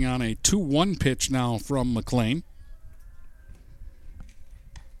batter waiting on a 2-1 pitch now from McLean.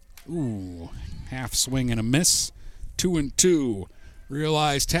 Ooh, half swing and a miss. 2-2.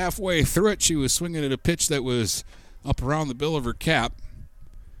 Realized halfway through it she was swinging at a pitch that was up around the bill of her cap.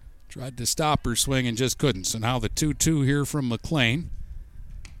 Tried to stop her swing and just couldn't. So now the 2-2 here from McLean.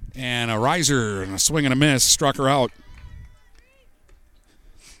 And a riser and a swing and a miss struck her out.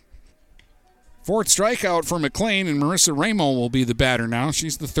 4th strikeout for McLean, and Marissa Ramo will be the batter now.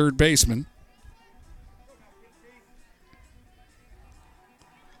 She's the third baseman.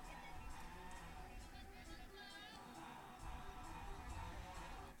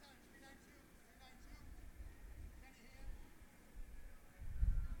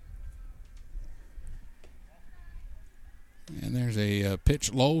 And there's a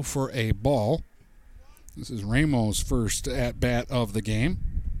pitch low for a ball. This is Ramo's first at-bat of the game.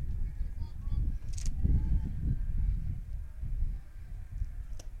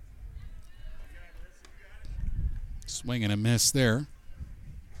 Swing and a miss there.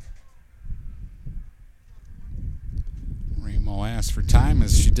 Ramo asks for time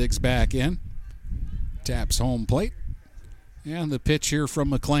as she digs back in. Taps home plate. And the pitch here from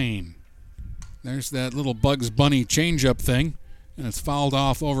McLean. There's that little Bugs Bunny changeup thing, and it's fouled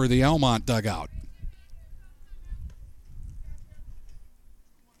off over the Almont dugout.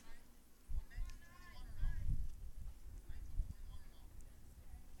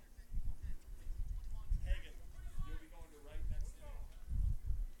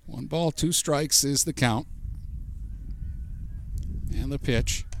 One ball, two strikes is the count. And the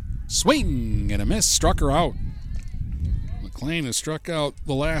pitch. Swing and a miss. Struck her out. McLean has struck out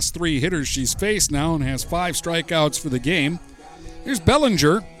the last three hitters she's faced now and has 5 strikeouts for the game. Here's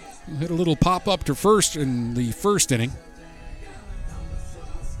Bellinger, who hit a little pop-up to first in the first inning.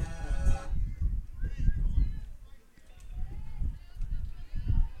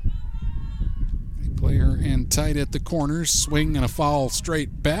 They play her in tight at the corners. Swing and a foul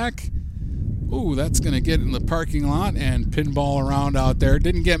straight back. Ooh, that's going to get in the parking lot and pinball around out there.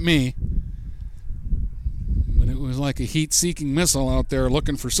 Didn't get me. But it was like a heat-seeking missile out there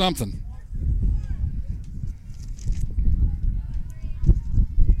looking for something.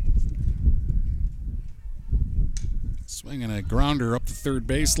 Swinging a grounder up the third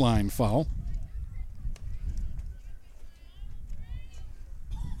baseline, foul.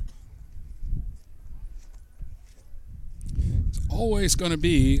 It's always going to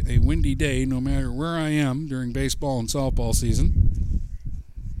be a windy day no matter where I am during baseball and softball season.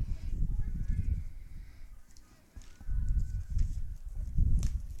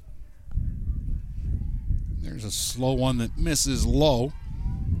 There's a slow one that misses low.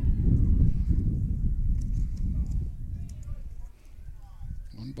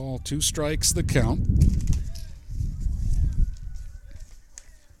 One ball, two strikes, the count.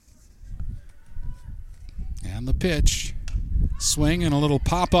 And the pitch. Swing and a little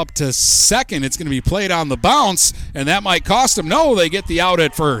pop-up to second. It's going to be played on the bounce, and that might cost them. No, they get the out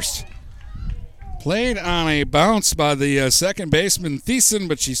at first. Played on a bounce by the second baseman, Thiessen,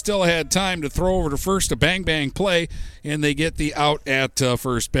 but she still had time to throw over to first, a bang-bang play, and they get the out at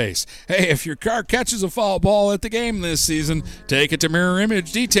first base. Hey, if your car catches a foul ball at the game this season, take it to Mirror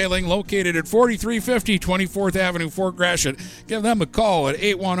Image Detailing, located at 4350 24th Avenue, Fort Gratiot. Give them a call at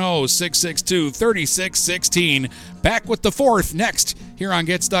 810-662-3616. Back with the fourth next here on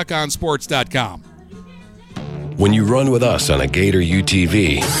GetStuckOnSports.com. When you run with us on a Gator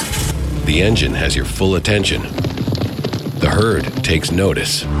UTV, the engine has your full attention. The herd takes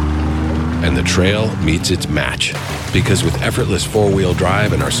notice. And the trail meets its match. Because with effortless four-wheel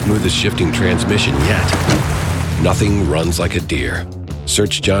drive and our smoothest shifting transmission yet, nothing runs like a deer.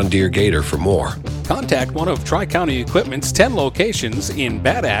 Search John Deere Gator for more. Contact one of Tri-County Equipment's 10 locations in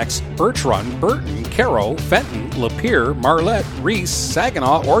Bad Axe, Birch Run, Burton, Caro, Fenton, Lapeer, Marlette, Reese,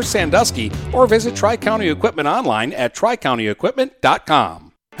 Saginaw, or Sandusky, or visit Tri-County Equipment online at tricountyequipment.com.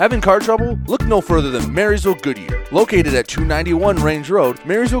 Having car trouble? Look no further than Marysville Goodyear. Located at 291 Range Road,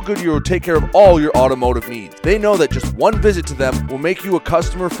 Marysville Goodyear will take care of all your automotive needs. They know that just one visit to them will make you a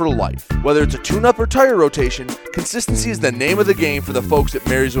customer for life. Whether it's a tune-up or tire rotation, consistency is the name of the game for the folks at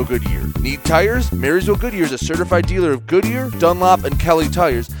Marysville Goodyear. Need tires? Marysville Goodyear is a certified dealer of Goodyear, Dunlop, and Kelly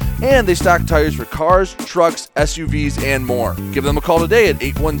tires, and they stock tires for cars, trucks, SUVs, and more. Give them a call today at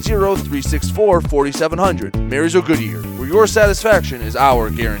 810-364-4700. Marysville Goodyear, where your satisfaction is our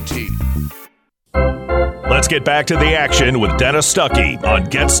guarantee. Let's get back to the action with Dennis Stuckey on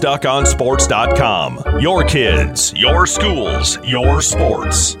GetStuckOnSports.com. Your kids, your schools, your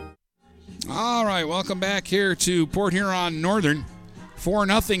sports. All right, welcome back here to Port Huron Northern.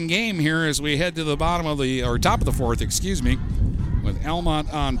 4-0 game here as we head to the top of the fourth, with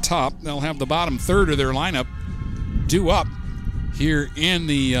Almont on top. They'll have the bottom third of their lineup due up here in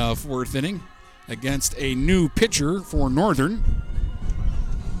the fourth inning against a new pitcher for Northern.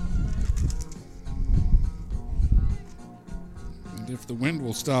 And if the wind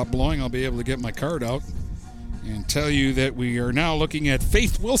will stop blowing, I'll be able to get my card out and tell you that we are now looking at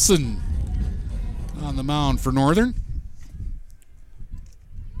Faith Wilson on the mound for Northern.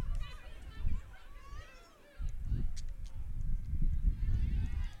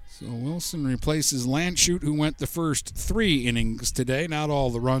 So Wilson replaces Landshut, who went the first 3 innings today. Not all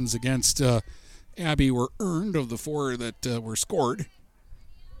the runs against Abbey were earned of the 4 that were scored.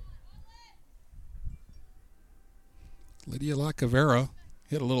 Lydia LaCavera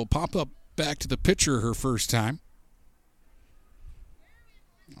hit a little pop-up back to the pitcher her first time.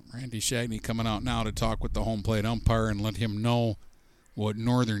 Randy Shagney coming out now to talk with the home plate umpire and let him know what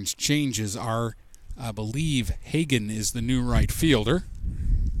Northern's changes are. I believe Hagan is the new right fielder.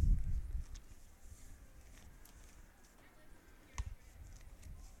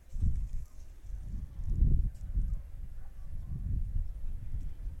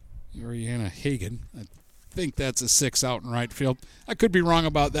 Ariana Hagan. I think that's a 6 out in right field. I could be wrong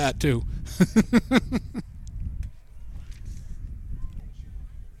about that, too.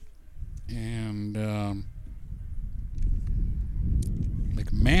 And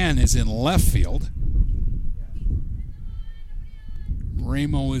McMahon is in left field.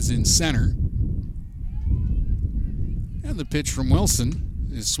 Ramo is in center. And the pitch from Wilson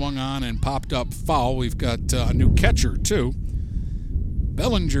is swung on and popped up foul. We've got a new catcher, too.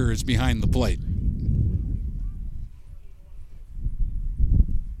 Bellinger is behind the plate.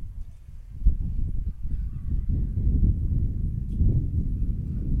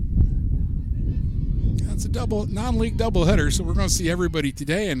 That's a non-league doubleheader, so we're going to see everybody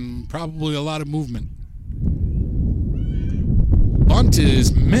today and probably a lot of movement. Bunt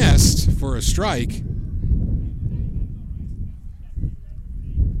is missed for a strike.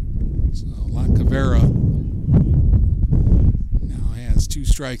 So La Cavera now has 2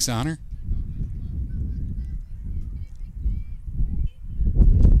 strikes on her.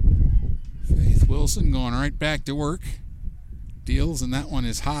 Faith Wilson going right back to work. Deals, and that one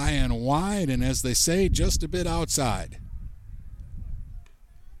is high and wide, and as they say, just a bit outside.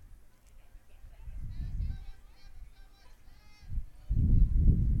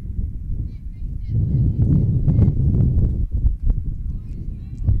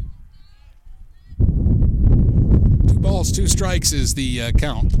 Balls, 2 strikes is the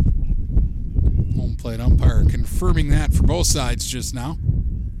count. Home plate umpire confirming that for both sides just now.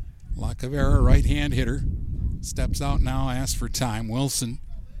 La Cavera, right-hand hitter, steps out now, asks for time. Wilson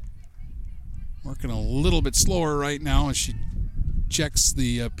working a little bit slower right now as she checks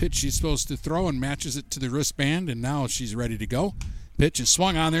the pitch she's supposed to throw and matches it to the wristband, and now she's ready to go. Pitch is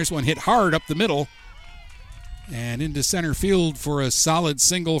swung on. There's one hit hard up the middle and into center field for a solid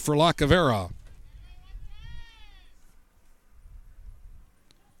single for La Cavera.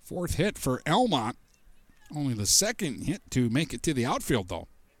 4th hit for Almont. Only the 2nd hit to make it to the outfield, though.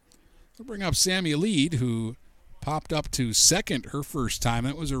 We'll bring up Sammy Lead, who popped up to 2nd her first time.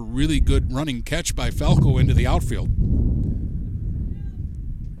 That was a really good running catch by Falco into the outfield.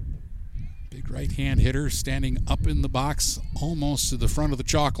 Big right-hand hitter standing up in the box almost to the front of the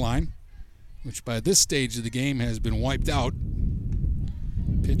chalk line, which by this stage of the game has been wiped out.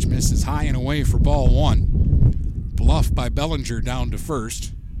 Pitch misses high and away for ball 1. Bluff by Bellinger down to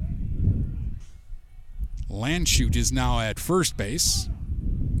first. Landshut is now at first base.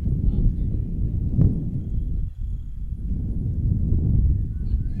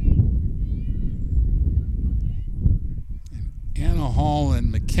 And Anna Hall and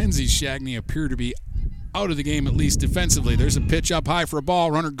Mackenzie Shagney appear to be out of the game, at least defensively. There's a pitch up high for a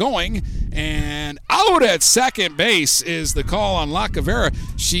ball, runner going, and out at second base is the call on La Cavera.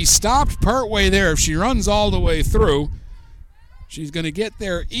 She stopped partway there. If she runs all the way through, she's going to get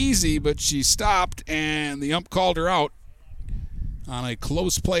there easy, but she stopped, and the ump called her out on a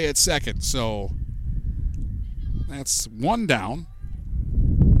close play at second. So that's 1 down.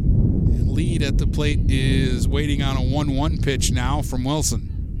 And Lead at the plate is waiting on a 1-1 pitch now from Wilson.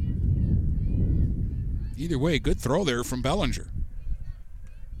 Either way, good throw there from Bellinger.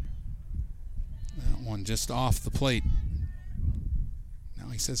 That one just off the plate. Now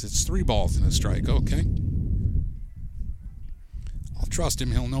he says it's 3 balls and a strike. Okay. I'll trust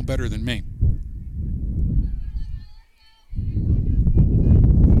him. He'll know better than me.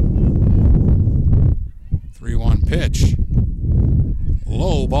 Three-one pitch.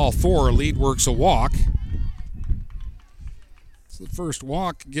 Low, ball 4. Lead works a walk. It's the first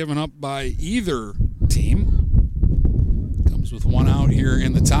walk given up by either team. Comes with 1 out here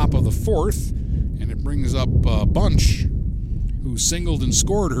in the top of the 4th, and it brings up Bunch, who singled and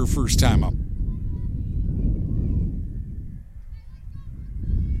scored her first time up.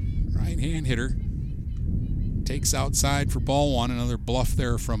 Right-hand hitter takes outside for ball 1. Another bluff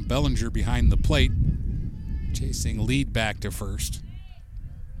there from Bellinger behind the plate, chasing Lead back to first.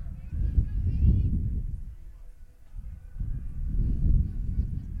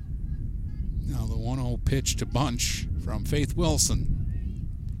 Now the 1-0 pitch to Bunch from Faith Wilson.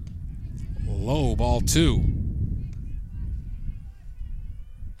 Low, ball 2.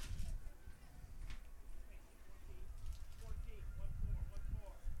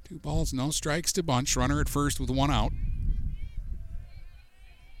 Two balls, no strikes to Bunch. Runner at first with 1 out.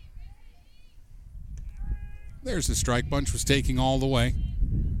 There's the strike. Bunch was taking all the way.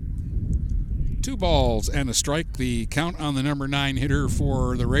 2 balls and a strike. The count on the number 9 hitter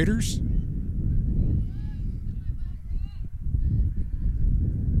for the Raiders.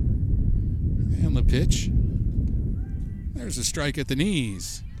 And the pitch. There's a strike at the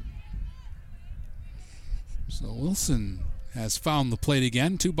knees. So Wilson has found the plate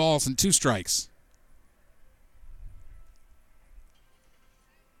again. 2 balls and 2 strikes.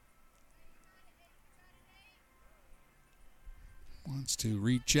 Wants to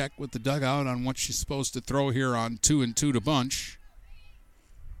recheck with the dugout on what she's supposed to throw here on 2-2 to Bunch.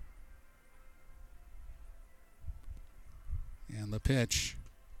 And the pitch.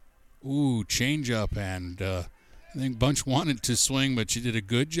 Ooh, changeup, and I think Bunch wanted to swing, but she did a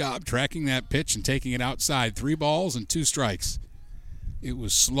good job tracking that pitch and taking it outside. 3 balls and 2 strikes. It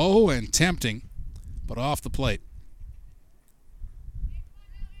was slow and tempting, but off the plate.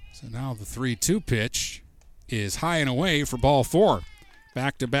 So now the 3-2 pitch is high and away for ball 4.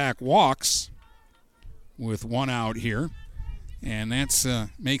 Back-to-back walks with 1 out here, and that's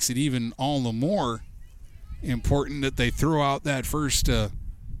makes it even all the more important that they throw out that first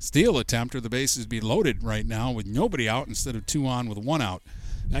steal attempt, or the bases be loaded right now with nobody out instead of 2 on with 1 out.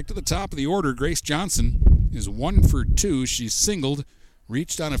 Back to the top of the order, Grace Johnson is 1 for 2. She's singled,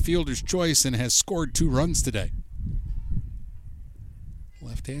 reached on a fielder's choice, and has scored 2 runs today.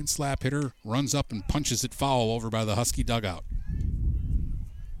 Left-hand slap hitter runs up and punches it foul over by the Husky dugout.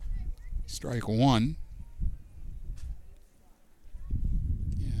 Strike 1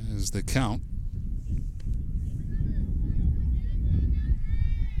 is the count.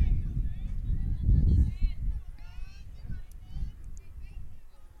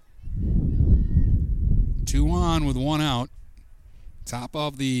 Two on with 1 out. Top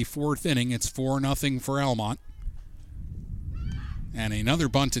of the 4th inning. It's 4-0 for Almont. And another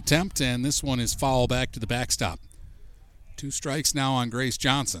bunt attempt, and this one is foul back to the backstop. 2 strikes now on Grace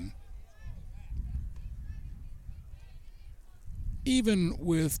Johnson. Even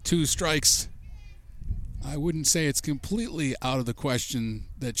with 2 strikes, I wouldn't say it's completely out of the question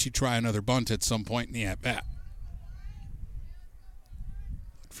that she try another bunt at some point in the at-bat.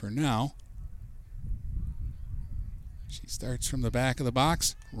 But for now, she starts from the back of the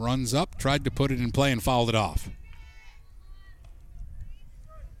box, runs up, tried to put it in play, and fouled it off.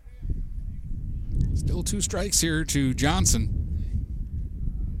 Still 2 strikes here to Johnson.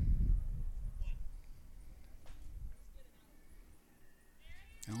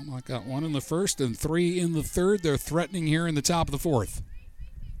 Almont got 1 in the first and 3 in the third. They're threatening here in the top of the 4th.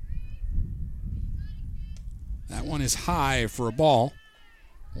 That one is high for a ball.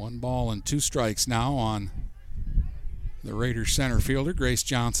 1 ball and 2 strikes now on the Raiders center fielder, Grace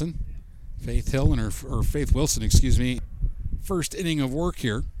Johnson. Faith Wilson, first inning of work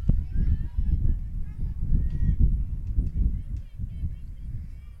here.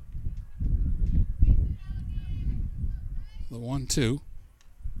 The 1-2.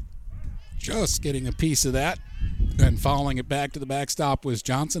 Just getting a piece of that. And fouling it back to the backstop was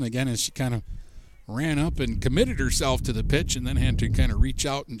Johnson again as she kind of ran up and committed herself to the pitch and then had to kind of reach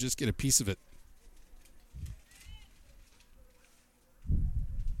out and just get a piece of it.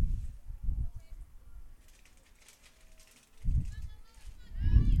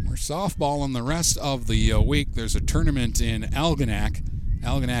 More softball in the rest of the week. There's a tournament in Algonac.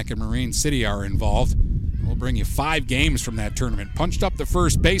 Algonac and Marine City are involved. We'll bring you 5 games from that tournament. Punched up the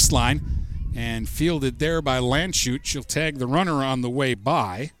first baseline and fielded there by Landshut. She'll tag the runner on the way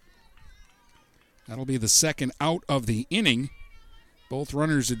by. That'll be the 2nd out of the inning. Both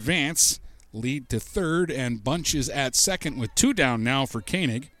runners advance, lead to 3rd, and Bunch is at 2nd with 2 down now for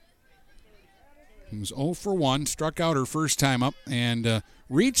Koenig. He was 0 for 1, struck out her first time up, and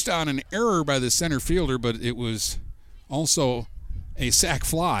reached on an error by the center fielder, but it was also a sac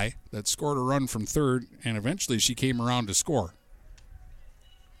fly that scored a run from 3rd, and eventually she came around to score.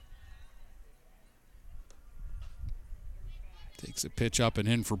 Takes a pitch up and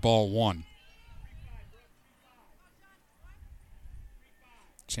in for ball 1.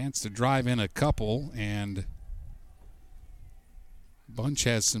 Chance to drive in a couple, and Bunch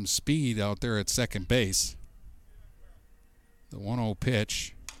has some speed out there at second base. The 1-0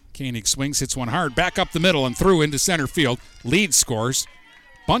 pitch. Koenig swings, hits one hard, back up the middle and through into center field. Lead scores.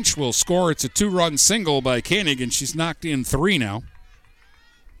 Bunch will score. It's a 2-run single by Koenig, and she's knocked in 3 now.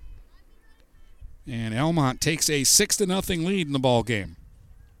 And Almont takes a 6-0 lead in the ball game.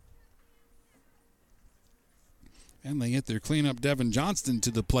 And they get their cleanup Devin Johnston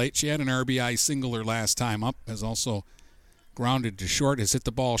to the plate. She had an RBI single her last time up, has also grounded to short, has hit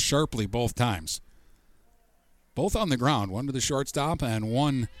the ball sharply both times. Both on the ground, one to the shortstop and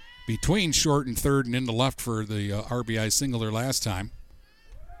one between short and 3rd and into left for the RBI single her last time.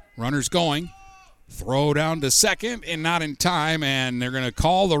 Runners going. Throw down to 2nd and not in time, and they're going to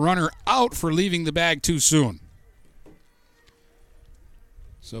call the runner out for leaving the bag too soon.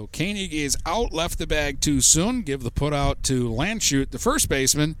 So Koenig is out, left the bag too soon. Give the put out to Landshut, the first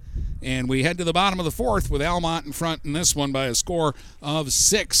baseman, And we head to the bottom of the fourth with Almont in front in this one by a score of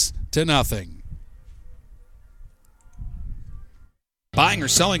 6-0. Buying or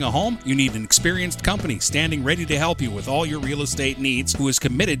selling a home? You need an experienced company standing ready to help you with all your real estate needs, who is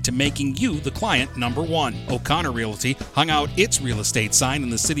committed to making you the client number one. O'Connor Realty hung out its real estate sign in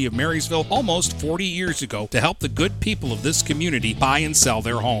the city of Marysville almost 40 years ago to help the good people of this community buy and sell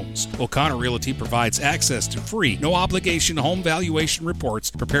their homes. O'Connor Realty provides access to free, no-obligation home valuation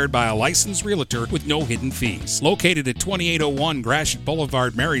reports prepared by a licensed realtor with no hidden fees. Located at 2801 Gratiot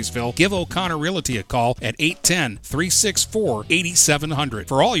Boulevard, Marysville, give O'Connor Realty a call at 810-364-8700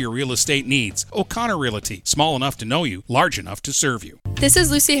 for all your real estate needs. O'Connor Realty, small enough to know you, large enough to serve you. This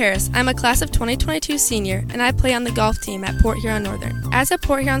is Lucy Harris. I'm a class of 2022 senior, and I play on the golf team at Port Huron Northern. As a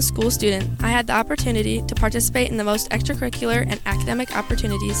Port Huron school student, I had the opportunity to participate in the most extracurricular and academic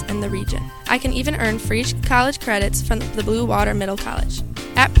opportunities in the region. I can even earn free college credits from the Blue Water Middle College.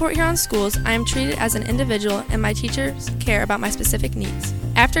 At Port Huron schools, I am treated as an individual, and my teachers care about my specific needs.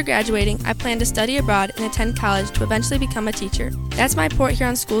 After graduating, I plan to study abroad and attend college to eventually become a teacher. That's my Port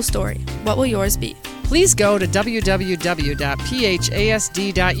Huron school story. What will yours be? Please go to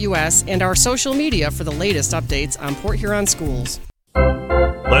www.phasd.us and our social media for the latest updates on Port Huron schools.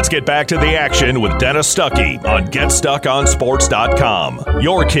 Let's get back to the action with Dennis Stuckey on GetStuckOnSports.com.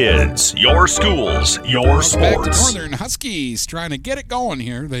 Your kids, your schools, your sports. Back to Northern Huskies trying to get it going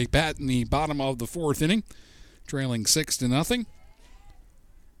here. They bat in the bottom of the fourth inning, trailing 6-0.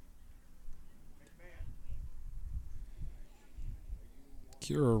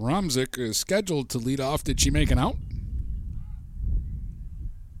 Kira Romzik is scheduled to lead off. Did she make an out?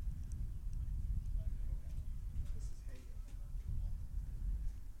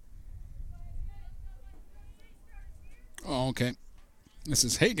 Oh, okay. This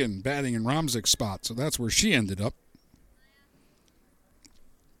is Hagen batting in Romzik's spot, so that's where she ended up.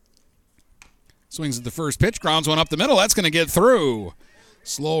 Swings at the first pitch, grounds one up the middle. That's going to get through.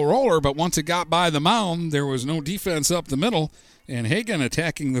 Slow roller, but once it got by the mound, there was no defense up the middle. And Hagen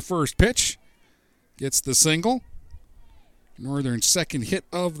attacking the first pitch. Gets the single. Northern's second hit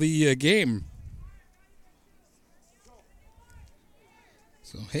of the game.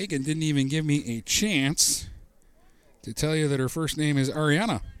 So Hagen didn't even give me a chance to tell you that her first name is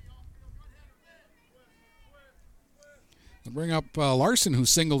Ariana. I'll bring up Larson, who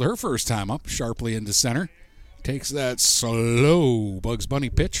singled her first time up sharply into center. Takes that slow Bugs Bunny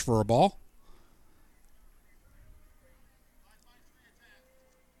pitch for a ball.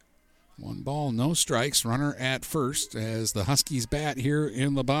 One ball, no strikes. Runner at first as the Huskies bat here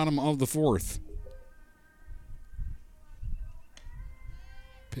in the bottom of the fourth.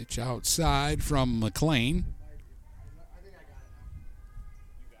 Pitch outside from McLean.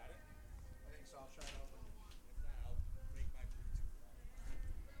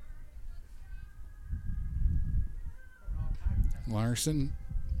 Larson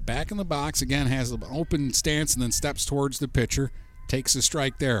back in the box again, has an open stance and then steps towards the pitcher. Takes a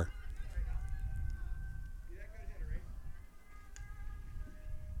strike there.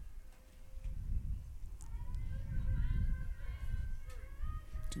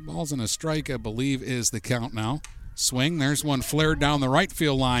 Two balls and a strike, I believe, is the count now. Swing, there's one flared down the right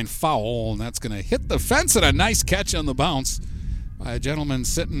field line, foul, and that's going to hit the fence, and a nice catch on the bounce by a gentleman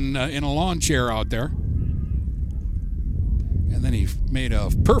sitting in a lawn chair out there. And then he made a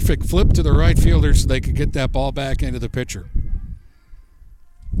perfect flip to the right fielder so they could get that ball back into the pitcher.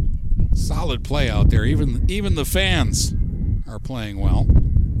 Solid play out there. Even the fans are playing well.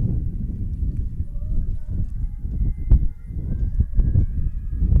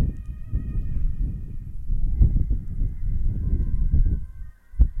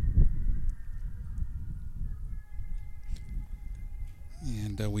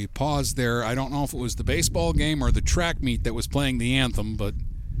 And we paused there. I don't know if it was the baseball game or the track meet that was playing the anthem, but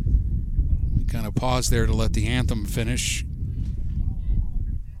we kind of paused there to let the anthem finish.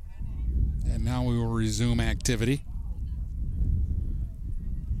 And now we will resume activity.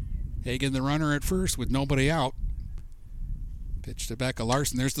 Hagen, the runner at first with nobody out. Pitch to Becca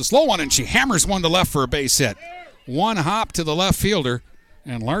Larson. There's the slow one, and she hammers one to left for a base hit. One hop to the left fielder,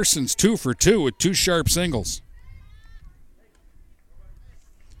 and Larson's 2 for 2 with two sharp singles.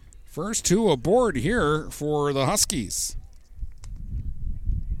 First two aboard here for the Huskies.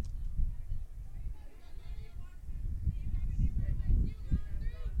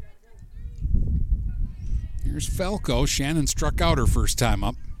 Here's Falco. Shannon struck out her first time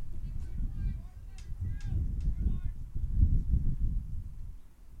up.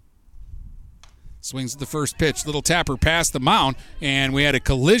 Swings at the first pitch. Little tapper past the mound, and we had a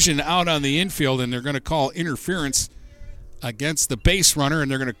collision out on the infield, and they're going to call interference against the base runner, and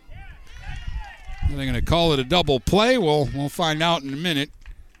they're going to Are they going to call it a double play? We'll find out in a minute.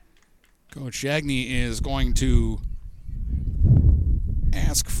 Coach Shagney is going to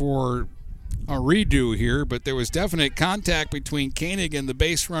ask for a redo here, but there was definite contact between Koenig and the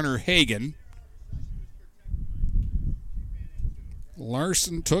base runner Hagen.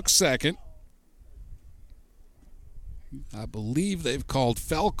 Larson took second. I believe they've called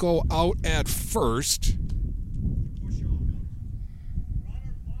Falco out at first.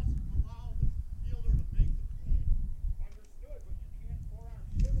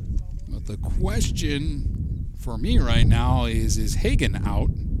 But the question for me right now is Hagen out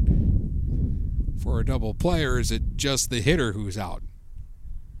for a double play, or is it just the hitter who's out?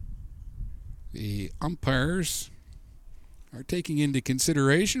 The umpires are taking into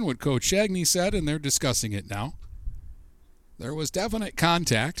consideration what Coach Shagney said, and they're discussing it now. There was definite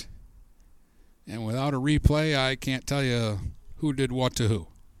contact, and without a replay, I can't tell you who did what to who.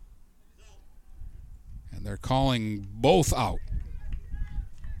 And they're calling both out.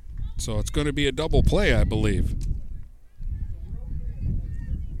 So it's going to be a double play, I believe.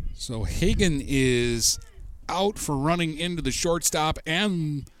 So Hagen is out for running into the shortstop,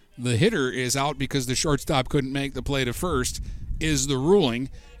 and the hitter is out because the shortstop couldn't make the play to first, is the ruling.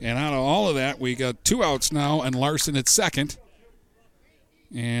 And out of all of that, we got 2 outs now, and Larson at second.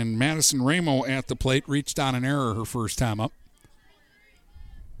 And Madison Ramo at the plate reached on an error her first time up.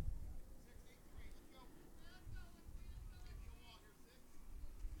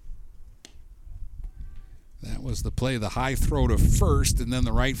 That was the play, the high throw to first, and then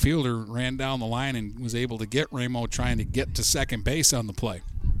the right fielder ran down the line and was able to get Ramo trying to get to second base on the play.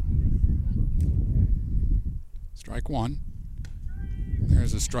 Strike 1.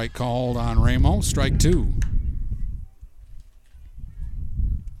 There's a strike called on Ramo. Strike 2.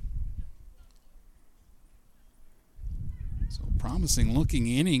 So promising looking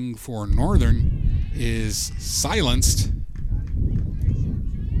inning for Northern is silenced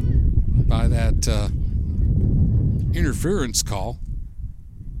by that interference call.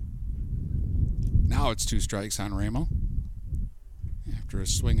 Now it's 2 strikes on Ramo after a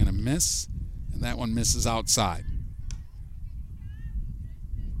swing and a miss, and that one misses outside.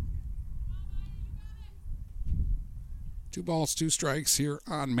 Two balls, 2 strikes here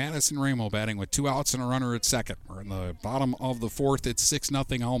on Madison Ramo, batting with 2 outs and a runner at second. We're in the bottom of the 4th. It's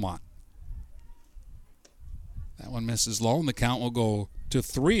 6-0 Almont. That one misses low, and the count will go to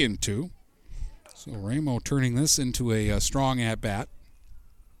 3-2. So Ramo turning this into a strong at-bat.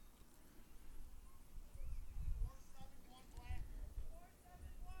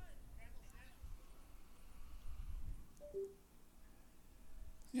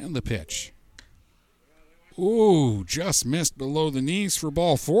 And the pitch. Ooh, just missed below the knees for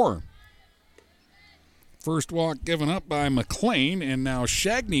ball 4. First walk given up by McLean, and now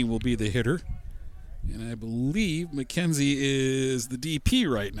Shagney will be the hitter. And I believe McKenzie is the DP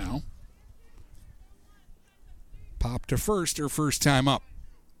right now. Pop to first, her first time up.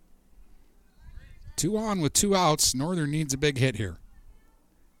 2 on with 2 outs. Northern needs a big hit here.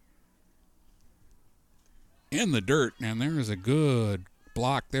 In the dirt, and there is a good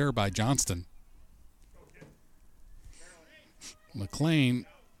block there by Johnston. McLean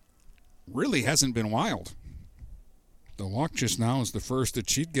really hasn't been wild. The walk just now is the first that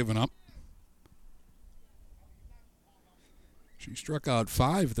she'd given up. She struck out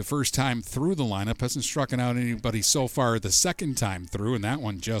 5 the first time through the lineup. Hasn't struck out anybody so far the second time through, and that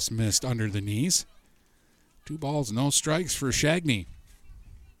one just missed under the knees. 2 balls, no strikes for Shagney.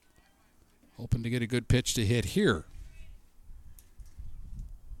 Hoping to get a good pitch to hit here.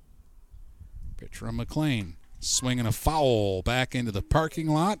 Pitch from McLean. Swinging a foul back into the parking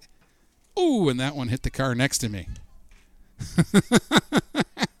lot. Ooh, and that one hit the car next to me.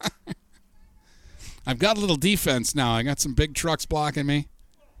 I've got a little defense now. I got some big trucks blocking me.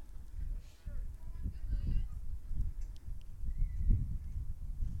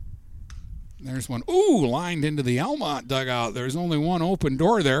 There's one. Ooh, lined into the Almont dugout. There's only one open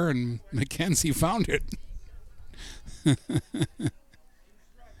door there, and McKenzie found it.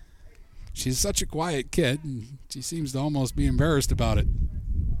 She's such a quiet kid, and she seems to almost be embarrassed about it.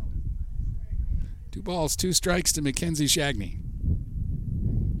 2 balls, 2 strikes to Mackenzie Shagney.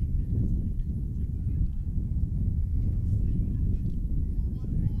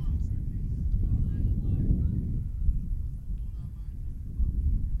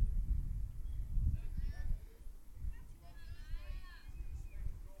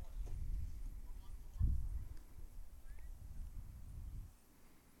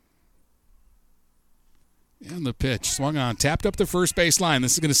 And the pitch swung on, tapped up the first base line.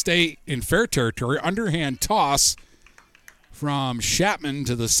 This is going to stay in fair territory. Underhand toss from Chapman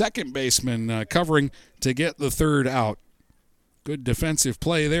to the second baseman, covering to get the third out. Good defensive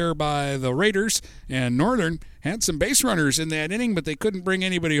play there by the Raiders, and Northern had some base runners in that inning, but they couldn't bring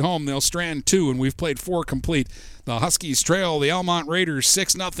anybody home. They'll strand 2, and we've played 4 complete. The Huskies trail the Almont Raiders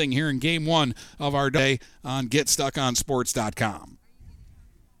 6-0 here in Game 1 of our day on GetStuckOnSports.com.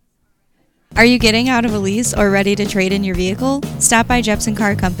 Are you getting out of a lease or ready to trade in your vehicle? Stop by Jepson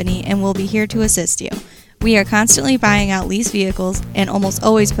Car Company and we'll be here to assist you. We are constantly buying out leased vehicles and almost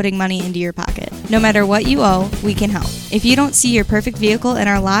always putting money into your pocket. No matter what you owe, we can help. If you don't see your perfect vehicle in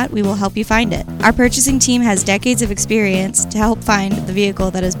our lot, we will help you find it. Our purchasing team has decades of experience to help find the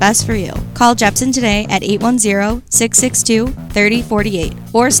vehicle that is best for you. Call Jepson today at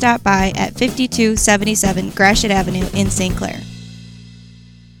 810-662-3048 or stop by at 5277 Gratiot Avenue in St. Clair.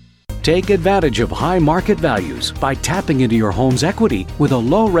 Take advantage of high market values by tapping into your home's equity with a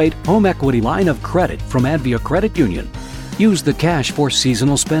low-rate home equity line of credit from Advia Credit Union. Use the cash for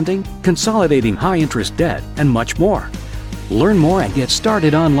seasonal spending, consolidating high-interest debt, and much more. Learn more and get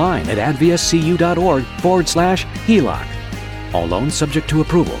started online at adviacu.org/HELOC. All loans subject to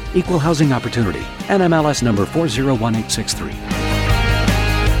approval. Equal housing opportunity. NMLS number 401863.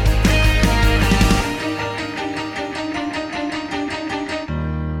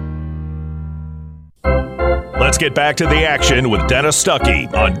 Let's get back to the action with Dennis Stuckey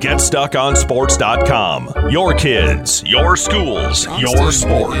on GetStuckOnSports.com. Your kids, your schools, your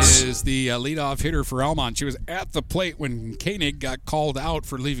sports. Is the leadoff hitter for Almont. She was at the plate when Koenig got called out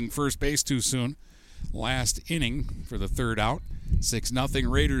for leaving first base too soon. Last inning for the third out.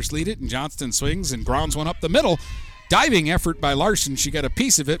 6-0 Raiders lead it, and Johnston swings and grounds one up the middle. Diving effort by Larson. She got a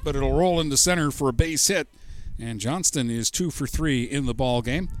piece of it, but it'll roll into center for a base hit. And Johnston is 2 for 3 in the ball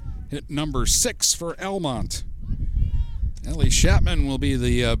game. Hit number 6 for Almont. Ellie Chapman will be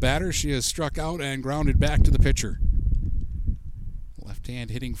the batter. She has struck out and grounded back to the pitcher.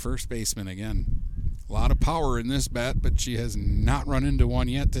 Left-hand hitting first baseman again. A lot of power in this bat, but she has not run into one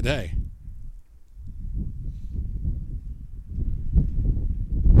yet today.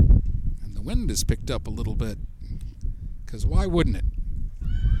 And the wind has picked up a little bit, because why wouldn't it?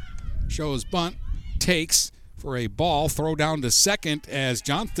 Shows bunt, takes for a ball, throw down to second as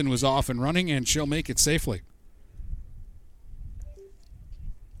Johnston was off and running, and she'll make it safely.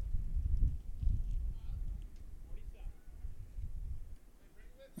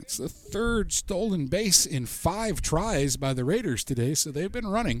 It's the third stolen base in 5 tries by the Raiders today, so they've been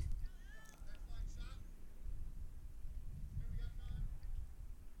running.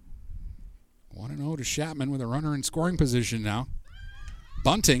 One 1-0 to Chapman with a runner in scoring position now.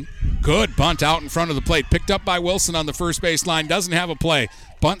 Bunting, good bunt out in front of the plate. Picked up by Wilson on the first base line. Doesn't have a play.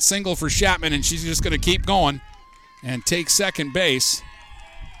 Bunt single for Chapman, and she's just going to keep going and take second base.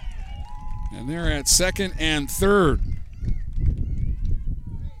 And they're at second and third.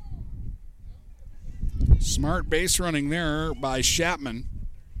 Smart base running there by Chapman,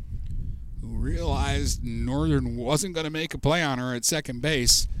 who realized Northern wasn't going to make a play on her at second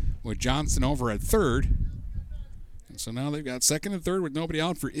base with Johnston over at third. And so now they've got second and third with nobody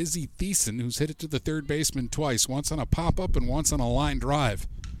out for Izzy Thiessen, who's hit it to the third baseman twice, once on a pop-up and once on a line drive.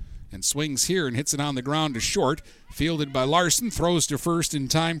 And swings here and hits it on the ground to short. Fielded by Larson, throws to first in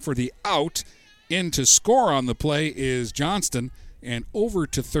time for the out. In to score on the play is Johnston, and over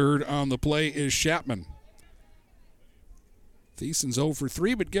to third on the play is Chapman. Thiessen's 0 for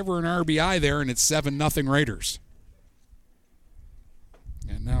 3, but give her an RBI there, and it's 7-0 Raiders.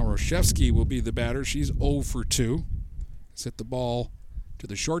 And now Roshevsky will be the batter. She's 0 for 2. Has hit the ball to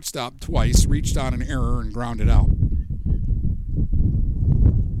the shortstop twice, reached on an error, and grounded out.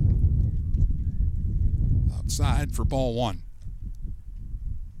 Outside for ball 1.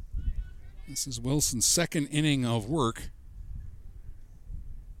 This is Wilson's second inning of work.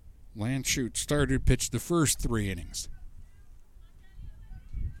 Landshut started, pitched the first 3 innings.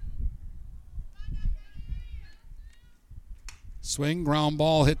 Swing, ground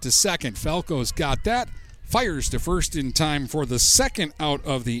ball, hit to second. Falco's got that. Fires to first in time for the second out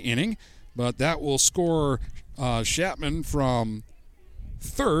of the inning, but that will score Chapman from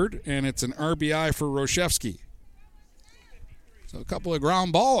third, and it's an RBI for Roshevsky. So a couple of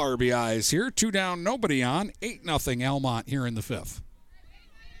ground ball RBIs here. 2 down, nobody on. 8-0 Almont here in the 5th.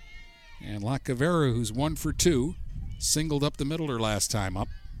 And Lacavera, who's 1 for 2, singled up the middle her last time up.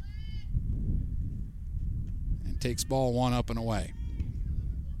 Takes ball 1 up and away.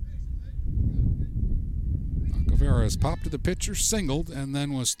 Lacavera popped to the pitcher, singled, and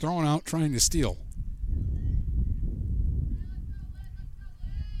then was thrown out trying to steal.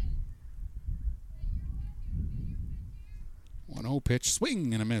 1-0 pitch,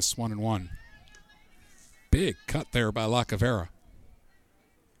 swing and a miss, 1-1. Big cut there by Lacavera.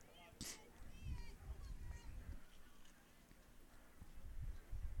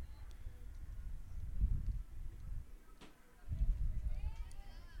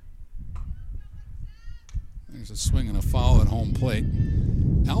 There's a swing and a foul at home plate.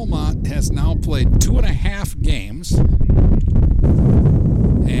 Almont has now played 2.5 games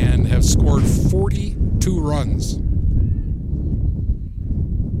and have scored 42 runs.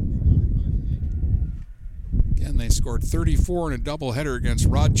 Again, they scored 34 in a doubleheader against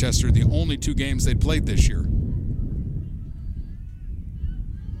Rochester, the only 2 games they'd played this year.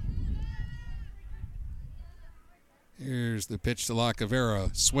 Here's the pitch to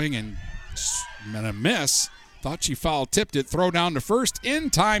Lacavera. Swing and a miss. Thought she foul-tipped it. Throw down to first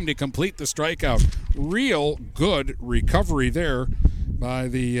in time to complete the strikeout. Real good recovery there by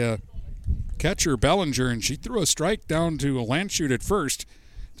the catcher, Bellinger, and she threw a strike down to a Landshut at first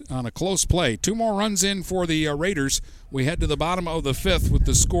on a close play. 2 more runs in for the Raiders. We head to the bottom of the 5th with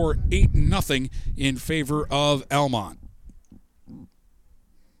the score 8-0 in favor of Almont.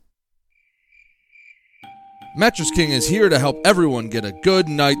 Mattress King is here to help everyone get a good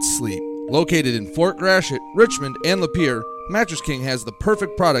night's sleep. Located in Fort Gratiot, Richmond, and Lapeer, Mattress King has the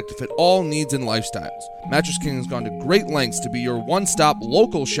perfect product to fit all needs and lifestyles. Mattress King has gone to great lengths to be your one-stop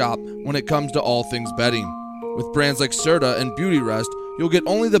local shop when it comes to all things bedding. With brands like Serta and Beauty Rest, you'll get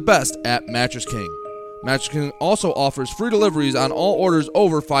only the best at Mattress King. Mattress King also offers free deliveries on all orders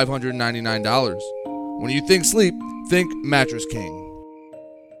over $599. When you think sleep, think Mattress King.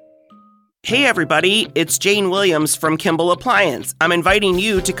 Hey everybody, it's Jane Williams from Kimball Appliance. I'm inviting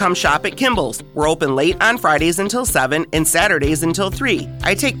you to come shop at Kimball's. We're open late on Fridays until 7 and Saturdays until 3.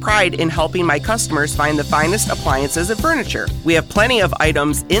 I take pride in helping my customers find the finest appliances and furniture. We have plenty of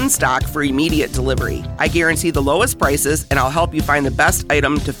items in stock for immediate delivery. I guarantee the lowest prices and I'll help you find the best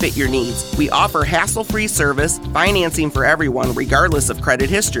item to fit your needs. We offer hassle-free service, financing for everyone regardless of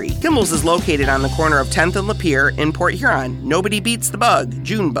credit history. Kimball's is located on the corner of 10th and Lapeer in Port Huron. Nobody beats the bug.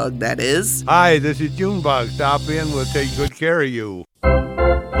 Junebug, that is. Hi, this is Junebug. Stop in. We'll take good care of you.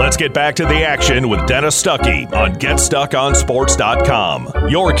 Let's get back to the action with Dennis Stuckey on GetStuckOnSports.com.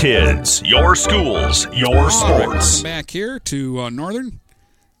 Your kids, your schools, your sports. Welcome back here to Northern.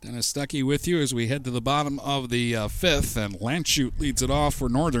 Dennis Stuckey with you as we head to the bottom of the 5th, and Landshut leads it off for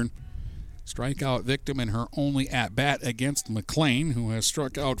Northern. Strikeout victim in her only at-bat against McLean, who has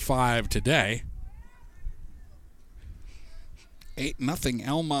struck out 5 today. 8-0,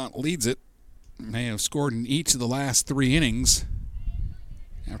 Almont leads it. They have scored in each of the last 3 innings.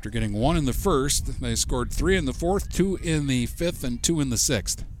 After getting 1 in the first, they scored 3 in the 4th, 2 in the 5th, and 2 in the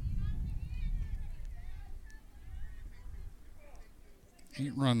 6th.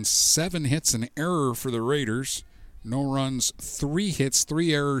 8 runs, 7 hits, an error for the Raiders. No runs, 3 hits,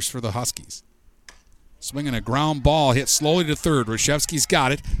 3 errors for the Huskies. Swinging a ground ball, hit slowly to third. Reshevsky's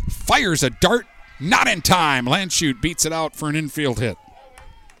got it. Fires a dart. Not in time. Landshut beats it out for an infield hit.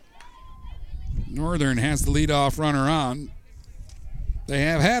 Northern has the leadoff runner on. They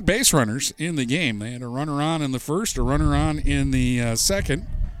have had base runners in the game. They had a runner on in the first, a runner on in the second.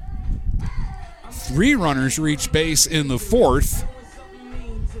 3 runners reach base in the 4th.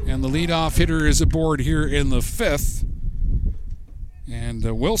 And the leadoff hitter is aboard here in the 5th. And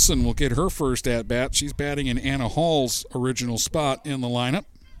Wilson will get her first at-bat. She's batting in Anna Hall's original spot in the lineup.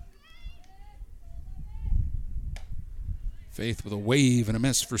 Faith with a wave and a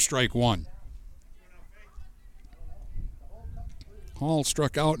miss for strike 1. Hall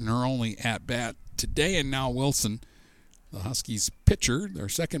struck out in her only at-bat today, and now Wilson, the Huskies' pitcher, their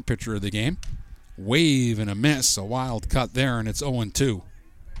second pitcher of the game. Wave and a miss, a wild cut there, and it's 0-2.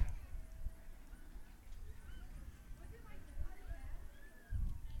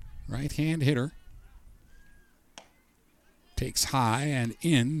 Right-hand hitter. Takes high and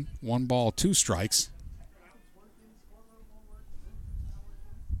in, 1 ball, 2 strikes.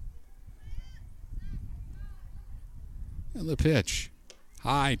 And the pitch.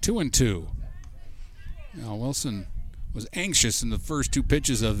 High, 2-2. Now Wilson was anxious in the first 2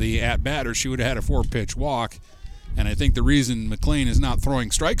 pitches of the at-bat, or she would have had a 4-pitch walk. And I think the reason McLean is not throwing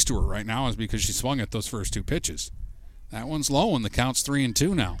strikes to her right now is because she swung at those first 2 pitches. That one's low, and the count's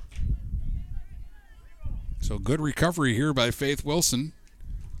 3-2 now. So good recovery here by Faith Wilson.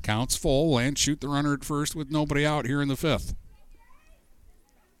 Counts full. Landshut the runner at first with nobody out here in the 5th.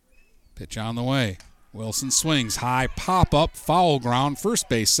 Pitch on the way. Wilson swings. High pop-up, foul ground, first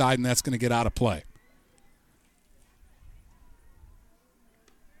base side, and that's going to get out of play.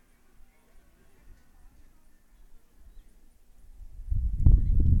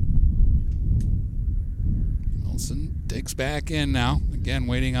 Wilson digs back in now. Again,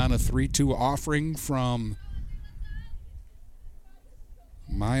 waiting on a 3-2 offering from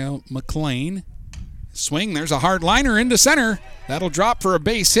Maya McLean. Swing, there's a hard liner into center. That'll drop for a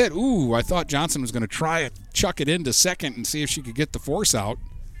base hit. Ooh, I thought Johnson was going to try it, chuck it into second and see if she could get the force out.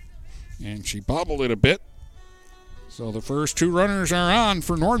 And she bobbled it a bit. So the first 2 runners are on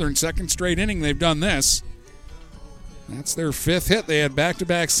for Northern. Second straight inning they've done this. That's their 5th hit. They had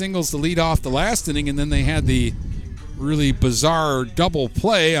back-to-back singles to lead off the last inning, and then they had the really bizarre double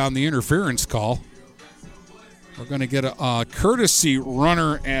play on the interference call. We're going to get a courtesy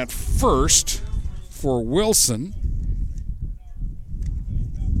runner at first for Wilson.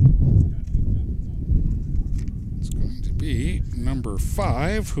 It's going to be number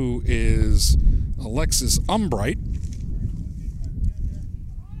 5, who is Alexis Umbright.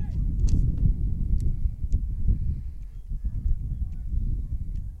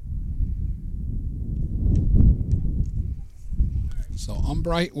 So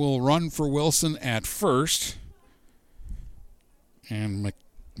Umbright will run for Wilson at first. And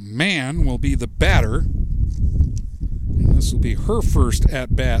McMahon will be the batter. And this will be her first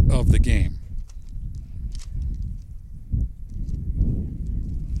at-bat of the game.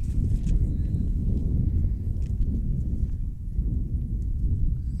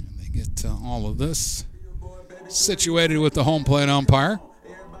 And they get all of this situated with the home plate umpire.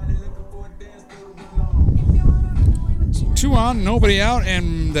 2 on, nobody out,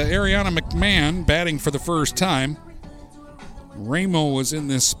 and Ariana McMahon batting for the first time. Ramo was in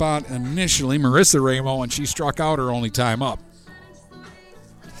this spot initially, Marissa Ramo, and she struck out her only time up.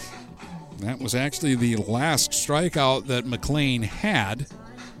 That was actually the last strikeout that McLean had.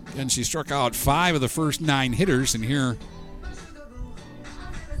 And she struck out 5 of the first 9 hitters, and here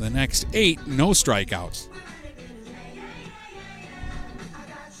the next 8, no strikeouts.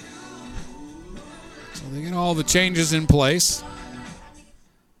 So they get all the changes in place.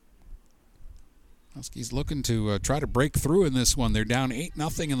 Huskies looking to try to break through in this one. They're down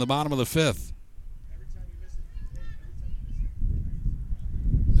 8-0 in the bottom of the 5th.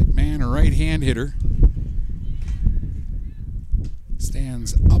 McMahon, a right-hand hitter,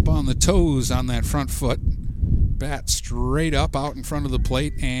 stands up on the toes on that front foot. Bat straight up out in front of the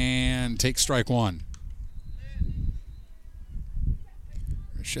plate and takes strike 1.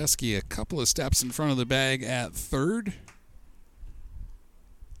 Rashevsky a couple of steps in front of the bag at third.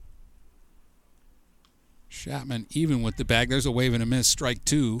 Chapman even with the bag. There's a wave and a miss, strike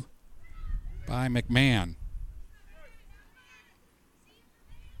 2 by McMahon.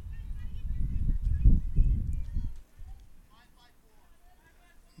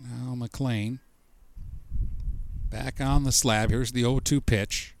 Now McLean back on the slab. Here's the 0-2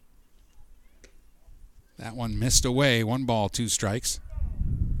 pitch. That one missed away. 1 ball, 2 strikes.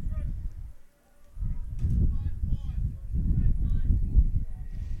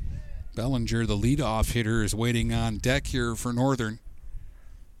 Bellinger, the leadoff hitter, is waiting on deck here for Northern.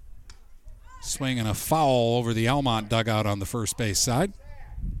 Swinging a foul over the Almont dugout on the first base side.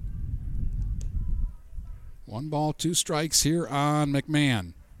 1 ball, 2 strikes here on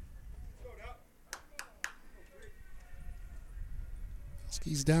McMahon.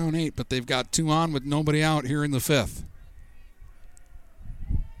 He's down 8, but they've got 2 on with nobody out here in the 5th.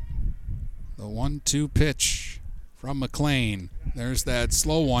 The 1-2 pitch from McLean. There's that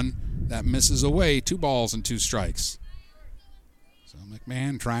slow one that misses away. 2 balls and 2 strikes. So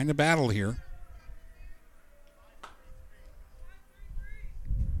McMahon trying to battle here.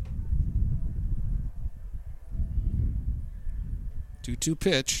 2-2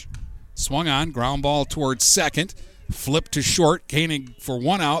 pitch. Swung on, ground ball towards second. Flip to short, Koenig for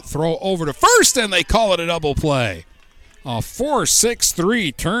 1 out. Throw over to first, and they call it a double play. A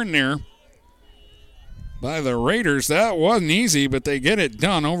 4-6-3 turn there by the Raiders. That wasn't easy, but they get it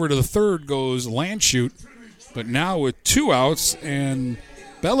done. Over to the third goes Landshut. But now with 2 outs, and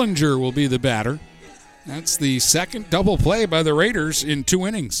Bellinger will be the batter. That's the second double play by the Raiders in 2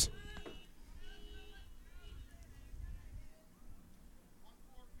 innings.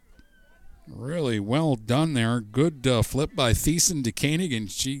 Really well done there. Good flip by Thiessen to Koenig, and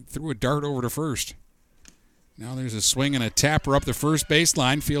she threw a dart over to first. Now there's a swing and a tapper up the first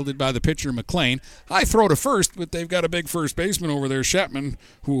baseline, fielded by the pitcher McLean. High throw to first, but they've got a big first baseman over there, Chapman,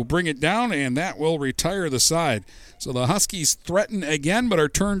 who will bring it down, and that will retire the side. So the Huskies threaten again, but are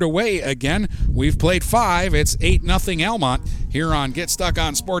turned away again. We've played 5. It's 8-0 Almont here on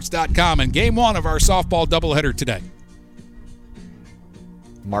GetStuckOnSports.com, and Game 1 of our softball doubleheader today.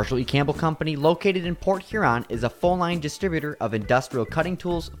 Marshall E. Campbell Company, located in Port Huron, is a full-line distributor of industrial cutting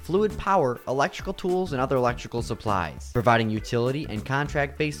tools, fluid power, electrical tools, and other electrical supplies, providing utility and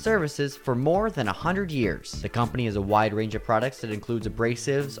contract-based services for more than 100 years. The company has a wide range of products that includes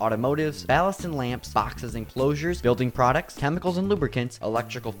abrasives, automotives, ballast and lamps, boxes and closures, building products, chemicals and lubricants,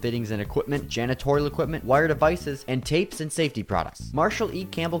 electrical fittings and equipment, janitorial equipment, wire devices, and tapes and safety products. Marshall E.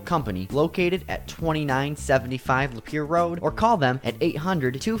 Campbell Company, located at 2975 Lapeer Road, or call them at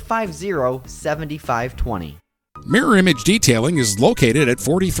 800-250-7520. Mirror Image Detailing is located at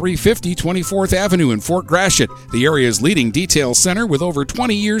 4350 24th Avenue in Fort Gratiot, the area's leading detail center with over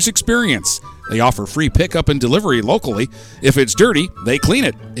 20 years' experience. They offer free pickup and delivery locally. If it's dirty, they clean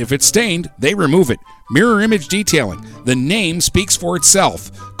it. If it's stained, they remove it. Mirror Image Detailing. The name speaks for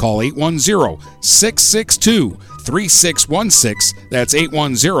itself. Call 810-662-3616. That's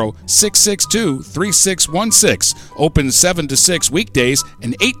 810-662-3616. Open 7 to 6 weekdays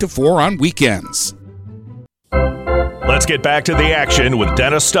and 8 to 4 on weekends. Let's get back to the action with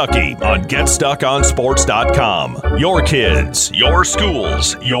Dennis Stuckey on GetStuckOnSports.com. Your kids, your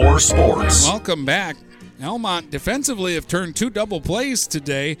schools, your sports. Welcome back. Almont defensively have turned 2 double plays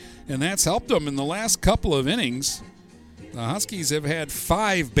today, and that's helped them in the last couple of innings. The Huskies have had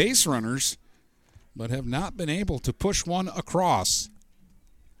 5 base runners, but have not been able to push one across.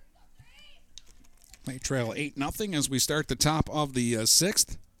 They trail 8-0 as we start the top of the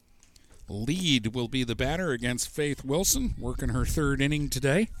 6th. Lead will be the batter against Faith Wilson, working her 3rd inning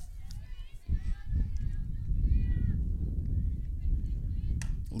today.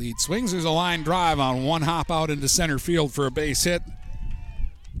 Lead swings. There's a line drive on one hop out into center field for a base hit.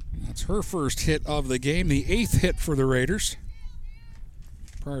 That's her first hit of the game, the 8th hit for the Raiders.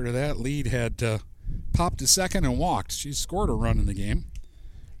 Prior to that, Lead had popped to second and walked. She scored a run in the game.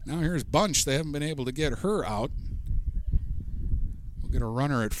 Now here's Bunch. They haven't been able to get her out. We'll get a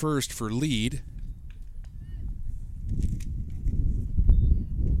runner at first for Lead.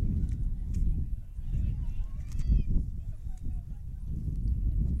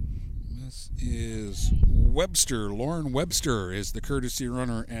 This is Webster. Lauren Webster is the courtesy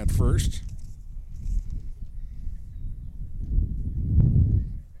runner at first.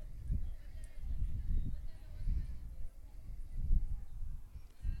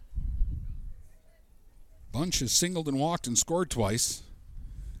 Bunch has singled and walked and scored twice.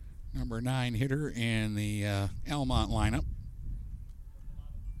 Number 9 hitter in the Almont lineup.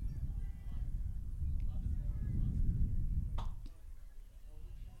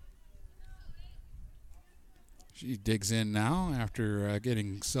 She digs in now after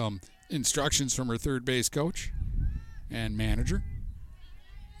getting some instructions from her third base coach and manager.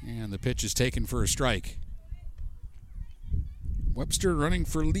 And the pitch is taken for a strike. Webster running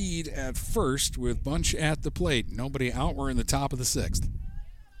for Lead at first with Bunch at the plate. Nobody out. We're in the top of the 6th.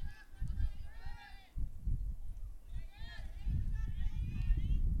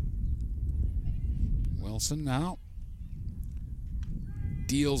 Wilson now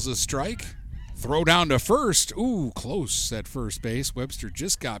deals a strike. Throw down to first. Ooh, close at first base. Webster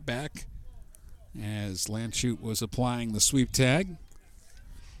just got back as Lanchute was applying the sweep tag. I'm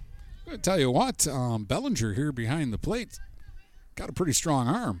going to tell you what, Bellinger here behind the plate got a pretty strong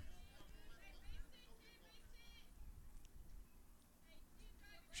arm.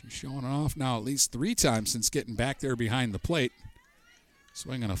 She's showing it off now at least 3 times since getting back there behind the plate.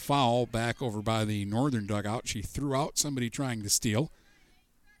 Swinging a foul back over by the northern dugout. She threw out somebody trying to steal.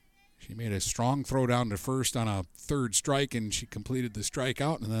 She made a strong throw down to first on a 3rd strike, and she completed the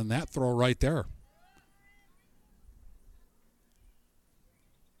strikeout, and then that throw right there.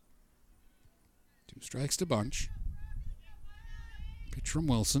 Two strikes to Bunch. Pitch from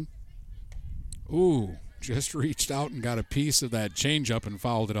Wilson. Ooh, just reached out and got a piece of that changeup and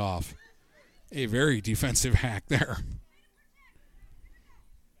fouled it off. A very defensive hack there.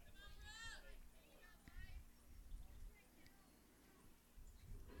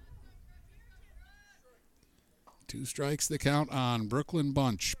 Two strikes the count on Brooklyn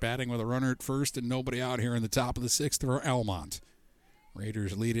Bunch, batting with a runner at first and nobody out here in the top of the 6th for Almont.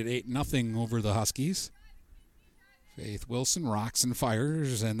 Raiders lead at 8-0 over the Huskies. Faith Wilson rocks and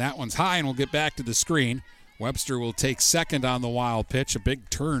fires, and that one's high and will get back to the screen. Webster will take second on the wild pitch, a big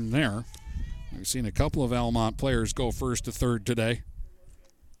turn there. We've seen a couple of Almont players go first to third today.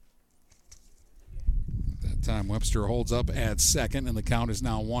 At that time, Webster holds up at second, and the count is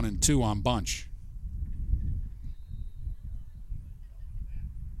now 1-2 on Bunch.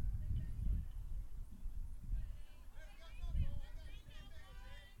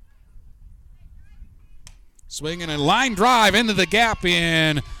 Swinging a line drive into the gap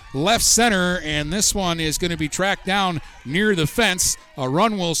in left center, and this one is going to be tracked down near the fence. A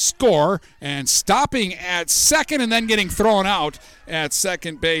run will score, and stopping at second and then getting thrown out at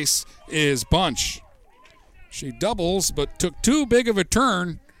second base is Bunch. She doubles, but took too big of a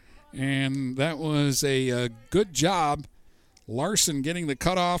turn, and that was a good job. Larson getting the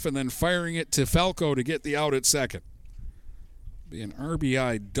cutoff and then firing it to Falco to get the out at second. Be an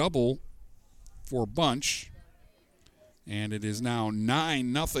RBI double for Bunch. And it is now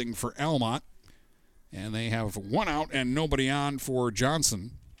 9-0 for Almont. And they have one out and nobody on for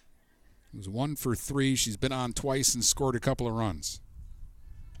Johnson. It was 1 for 3. She's been on twice and scored a couple of runs.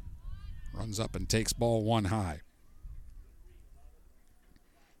 Runs up and takes ball 1 high.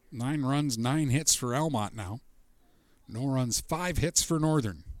 9 runs, 9 hits for Almont now. No runs, 5 hits for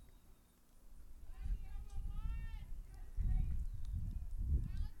Northern.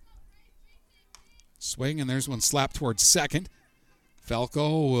 Swing, and there's one slapped towards second.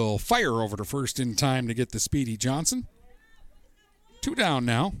 Falco will fire over to first in time to get the speedy Johnson. 2 down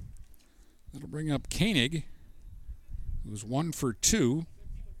now. That'll bring up Koenig, who's 1 for 2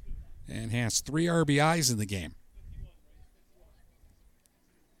 and has 3 RBIs in the game.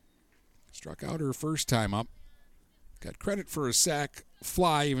 Struck out her first time up. Got credit for a sac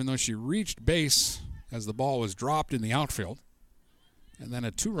fly, even though she reached base as the ball was dropped in the outfield. And then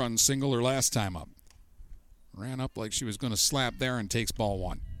a 2-run single her last time up. Ran up like she was going to slap there and takes ball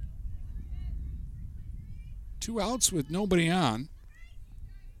 1. 2 outs with nobody on.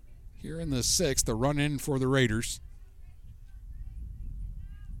 Here in the 6th, a run in for the Raiders.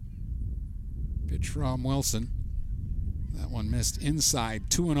 Pitch from Wilson. That one missed inside.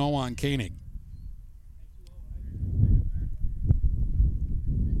 2-0 on Koenig.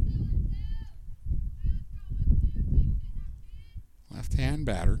 Left-hand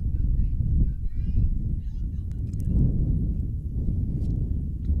batter.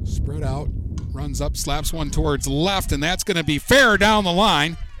 Spread out, runs up, slaps one towards left, and that's going to be fair down the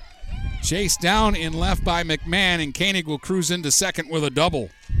line. Chased down in left by McMahon, and Koenig will cruise into second with a double.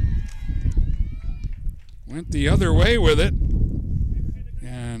 Went the other way with it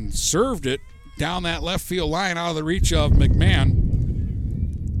and served it down that left field line out of the reach of McMahon.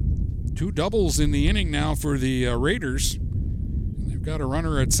 2 doubles in the inning now for the Raiders. They've got a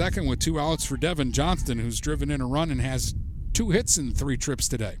runner at second with 2 outs for Devin Johnston, who's driven in a run and has 2 hits in 3 trips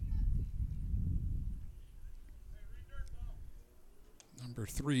today. Number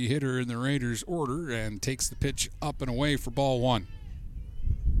 3 hitter in the Raiders' order and takes the pitch up and away for ball 1.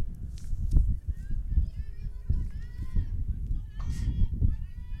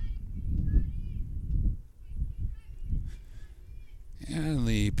 And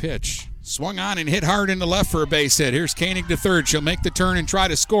the pitch swung on and hit hard into left for a base hit. Here's Koenig to third. She'll make the turn and try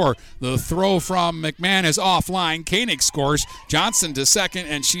to score. The throw from McMahon is offline. Koenig scores. Johnson to second,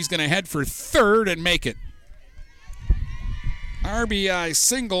 and she's going to head for third and make it. RBI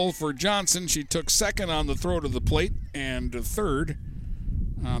single for Johnson. She took second on the throw to the plate and third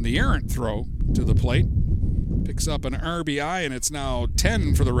on the errant throw to the plate. Picks up an RBI, and it's now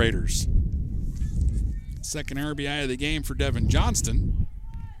 10 for the Raiders. Second RBI of the game for Devin Johnston.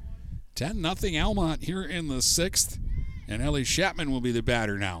 10-0 Almont here in the 6th, and Ellie Chapman will be the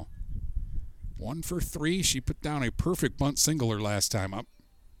batter now. 1 for 3. She put down a perfect bunt single her last time up.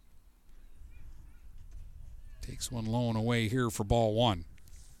 Takes one low and away here for ball 1.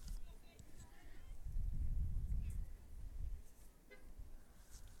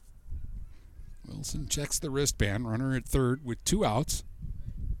 Wilson checks the wristband. Runner at third with 2 outs.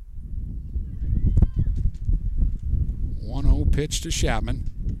 1-0 pitch to Chapman.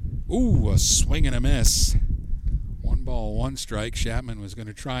 Ooh, a swing and a miss. 1 ball, 1 strike. Chapman was going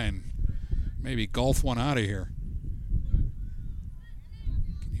to try and maybe golf one out of here.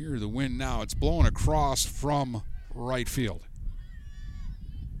 You can hear the wind now. It's blowing across from right field.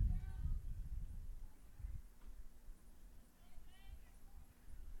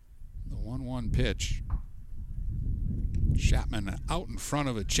 The 1-1 pitch. Chapman out in front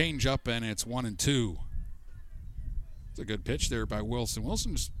of a changeup, and it's 1-2. It's a good pitch there by Wilson.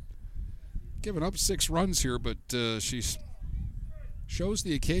 Wilson's given up 6 runs here, but she shows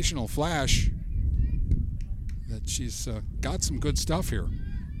the occasional flash that she's got some good stuff here.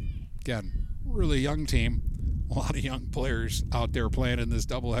 Again, really young team. A lot of young players out there playing in this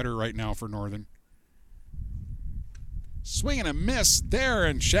doubleheader right now for Northern. Swing and a miss there,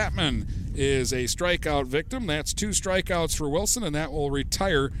 and Chapman is a strikeout victim. That's 2 strikeouts for Wilson, and that will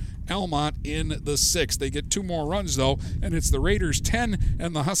retire Almont in the 6th. They get 2 more runs, though, and it's the Raiders 10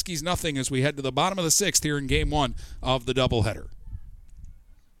 and the Huskies nothing as we head to the bottom of the 6th here in Game 1 of the doubleheader.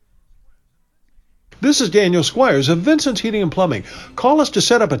 This is Daniel Squires of Vincent's Heating and Plumbing. Call us to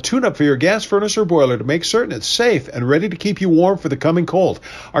set up a tune-up for your gas furnace or boiler to make certain it's safe and ready to keep you warm for the coming cold.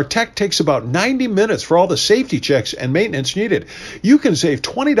 Our tech takes about 90 minutes for all the safety checks and maintenance needed. You can save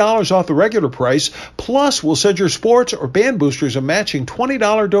 $20 off the regular price, plus we'll send your sports or band boosters a matching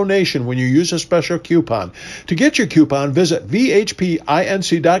 $20 donation when you use a special coupon. To get your coupon, visit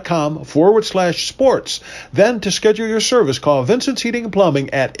vhpinc.com/sports. Then to schedule your service, call Vincent's Heating and Plumbing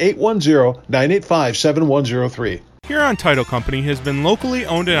at 810-985-7103. Huron Title Company has been locally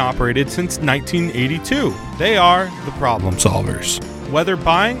owned and operated since 1982. They are the problem solvers. Whether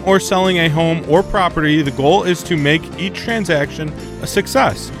buying or selling a home or property, the goal is to make each transaction a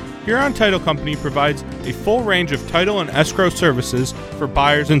success. Huron Title Company provides a full range of title and escrow services for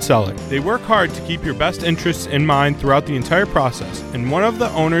buyers and sellers. They work hard to keep your best interests in mind throughout the entire process, and one of the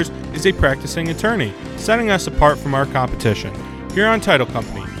owners is a practicing attorney, setting us apart from our competition. Huron Title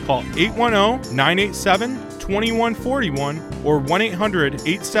Company. Call 810-987-2141 or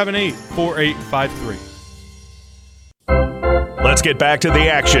 1-800-878-4853. Let's get back to the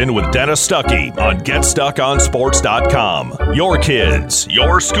action with Dennis Stuckey on GetStuckOnSports.com. Your kids,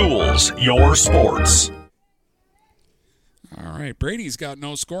 your schools, your sports. All right, Brady's got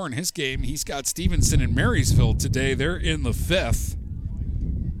no score in his game. He's got Stevenson and Marysville today. They're in the fifth.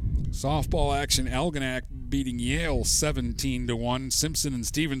 Softball action, Algonac beating Yale 17-1. Simpson and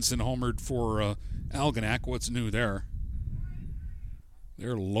Stevenson homered for Algonac. What's new there?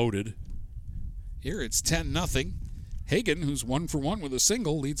 They're loaded. Here it's 10-0. Hagen, who's 1 for 1 with a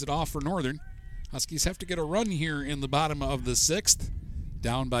single, leads it off for Northern. Huskies have to get a run here in the bottom of the sixth,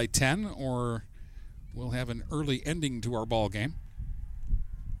 down by 10, or we'll have an early ending to our ball game.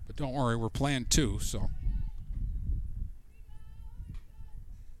 But don't worry, we're playing 2, so.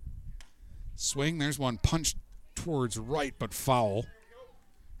 Swing, there's one punched towards right, but foul.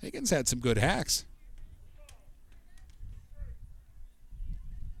 Hagen's had some good hacks.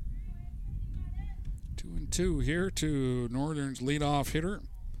 2-2 here to Northern's leadoff hitter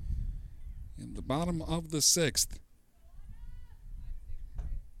in the bottom of the sixth.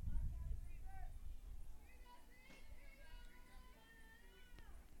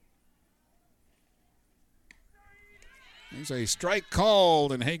 There's a strike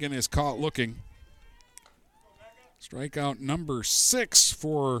called, and Hagen is caught looking. Strikeout number 6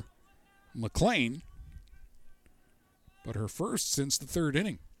 for McLean, but her first since the third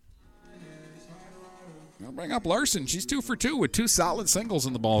inning. I'll bring up Larson. She's 2 for 2 with 2 solid singles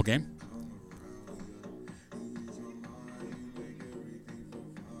in the ball game.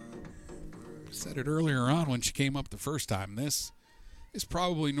 Said it earlier on when she came up the first time. This is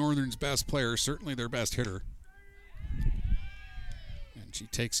probably Northern's best player, certainly their best hitter. And she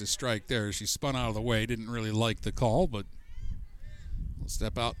takes a strike there. She spun out of the way, didn't really like the call, but we'll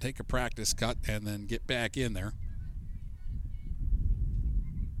step out, take a practice cut, and then get back in there.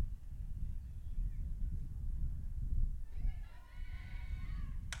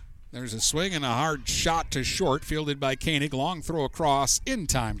 There's a swing and a hard shot to short, fielded by Koenig. Long throw across in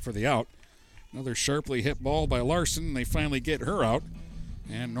time for the out. Another sharply hit ball by Larson. They finally get her out.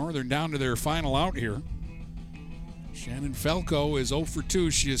 And Northern down to their final out here. Shannon Felco is 0 for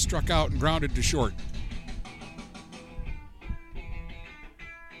 2. She is struck out and grounded to short.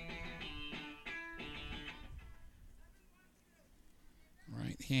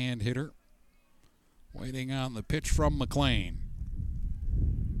 Right-hand hitter. Waiting on the pitch from McLean.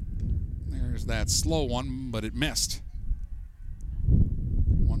 There's that slow one, but it missed.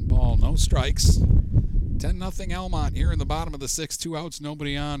 1 ball, no strikes. 10-0 Almont here in the bottom of the sixth. 2 outs,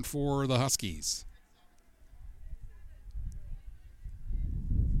 nobody on for the Huskies.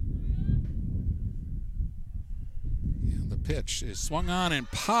 And the pitch is swung on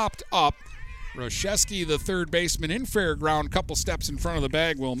and popped up. Roszewski, the third baseman, in fair ground, couple steps in front of the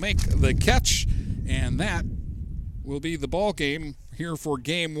bag, will make the catch, and that will be the ball game here for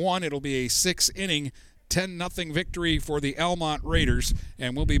game 1. It'll be a 6-inning, 10-0 victory for the Almont Raiders,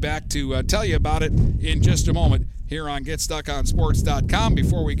 and we'll be back to tell you about it in just a moment here on GetStuckOnSports.com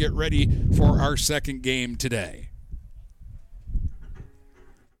before we get ready for our second game today.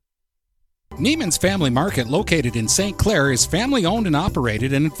 Neiman's Family Market, located in St. Clair, is family-owned and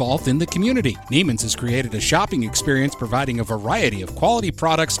operated and involved in the community. Neiman's has created a shopping experience providing a variety of quality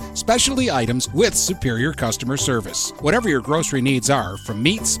products, specialty items with superior customer service. Whatever your grocery needs are, from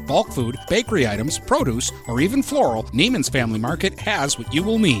meats, bulk food, bakery items, produce, or even floral, Neiman's Family Market has what you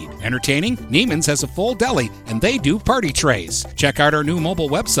will need. Entertaining? Neiman's has a full deli, and they do party trays. Check out our new mobile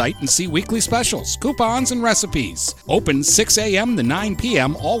website and see weekly specials, coupons, and recipes. Open 6 a.m. to 9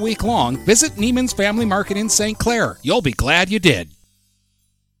 p.m. all week long. Visit Neiman's Family Market in St. Clair. You'll be glad you did.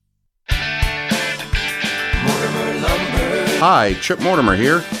 Hi, Chip Mortimer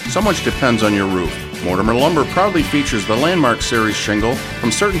here. So much depends on your roof. Mortimer Lumber proudly features the Landmark Series shingle from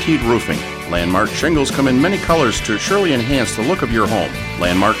CertainTeed Roofing. Landmark shingles come in many colors to surely enhance the look of your home.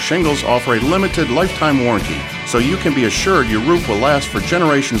 Landmark shingles offer a limited lifetime warranty, so you can be assured your roof will last for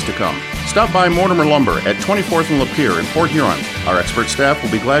generations to come. Stop by Mortimer Lumber at 24th and Lapeer in Port Huron. Our expert staff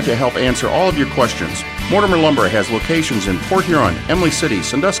will be glad to help answer all of your questions. Mortimer Lumber has locations in Port Huron, Emily City,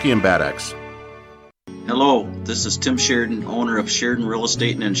 Sandusky, and Bad Axe. Hello, this is Tim Sheridan, owner of Sheridan Real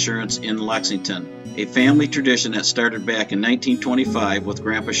Estate and Insurance in Lexington, a family tradition that started back in 1925 with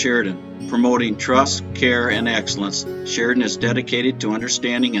Grandpa Sheridan. Promoting trust, care, and excellence, Sheridan is dedicated to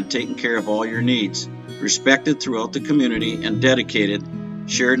understanding and taking care of all your needs. Respected throughout the community and dedicated,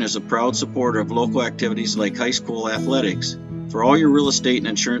 Sheridan is a proud supporter of local activities like high school athletics. For all your real estate and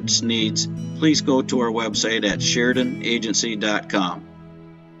insurance needs, please go to our website at SheridanAgency.com.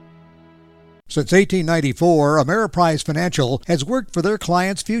 Since 1894, Ameriprise Financial has worked for their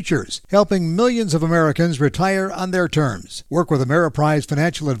clients' futures, helping millions of Americans retire on their terms. Work with Ameriprise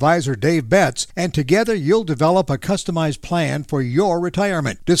Financial Advisor Dave Betts, and together you'll develop a customized plan for your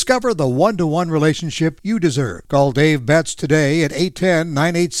retirement. Discover the one-to-one relationship you deserve. Call Dave Betts today at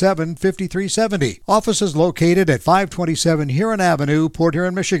 810-987-5370. Office is located at 527 Huron Avenue, Port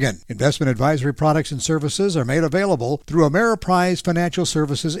Huron, Michigan. Investment advisory products and services are made available through Ameriprise Financial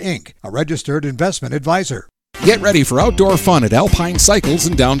Services, Inc., a registered investment advisor. Get ready for outdoor fun at Alpine Cycles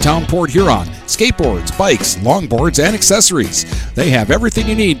in downtown Port Huron. Skateboards, bikes, longboards, and accessories. They have everything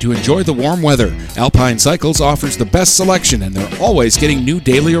you need to enjoy the warm weather. Alpine Cycles offers the best selection, and they're always getting new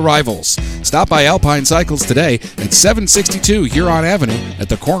daily arrivals. Stop by Alpine Cycles today at 762 Huron Avenue at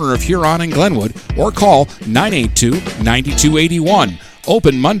the corner of Huron and Glenwood, or call 982-9281.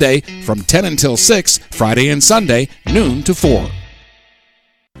 Open Monday from 10 until 6, Friday and Sunday, noon to 4.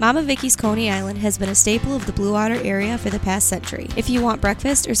 Mama Vicky's Coney Island has been a staple of the Blue Water area for the past century. If you want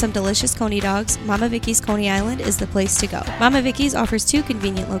breakfast or some delicious Coney dogs, Mama Vicky's Coney Island is the place to go. Mama Vicky's offers 2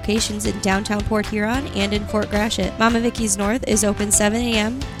 convenient locations in downtown Port Huron and in Fort Gratiot. Mama Vicky's North is open 7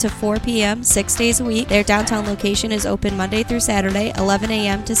 a.m. to 4 p.m. 6 days a week. Their downtown location is open Monday through Saturday, 11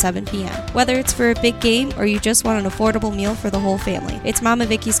 a.m. to 7 p.m. Whether it's for a big game or you just want an affordable meal for the whole family, it's Mama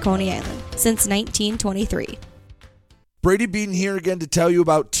Vicky's Coney Island since 1923. Brady Beaton here again to tell you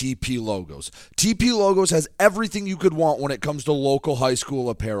about TP Logos. TP Logos has everything you could want when it comes to local high school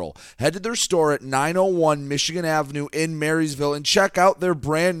apparel. Head to their store at 901 Michigan Avenue in Marysville and check out their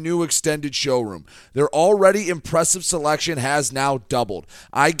brand new extended showroom. Their already impressive selection has now doubled.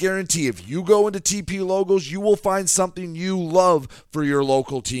 I guarantee if you go into TP Logos, you will find something you love for your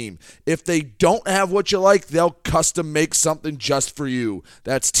local team. If they don't have what you like, they'll custom make something just for you.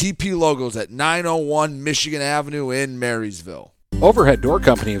 That's TP Logos at 901 Michigan Avenue in Marysville. Overhead Door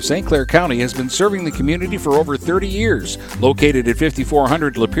Company of St. Clair County has been serving the community for over 30 years. Located at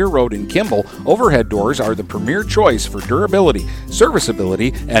 5400 Lapeer Road in Kimball, Overhead Doors are the premier choice for durability,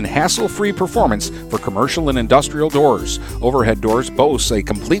 serviceability, and hassle-free performance for commercial and industrial doors. Overhead Doors boasts a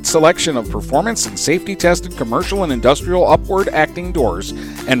complete selection of performance and safety-tested commercial and industrial upward-acting doors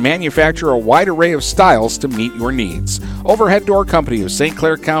and manufacture a wide array of styles to meet your needs. Overhead Door Company of St.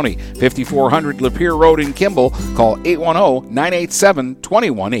 Clair County, 5400 Lapeer Road in Kimball. Call 810-987-2185.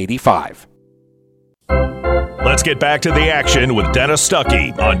 Let's get back to the action with Dennis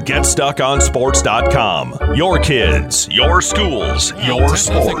Stuckey on GetStuckOnSports.com. Your kids, your schools, your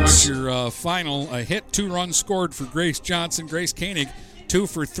sports. Your final hit, 2 runs scored for Grace Johnson. Grace Koenig, 2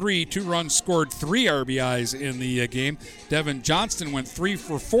 for 3, 2 runs scored, 3 RBIs in the game. Devin Johnston went 3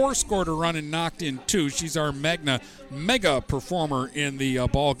 for 4, scored a run and knocked in 2. She's our mega performer in the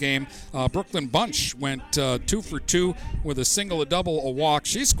ball game. Brooklyn Bunch went 2 for 2 with a single, a double, a walk.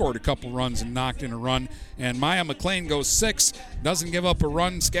 She scored a couple runs and knocked in a run. And Maya McLean goes 6, doesn't give up a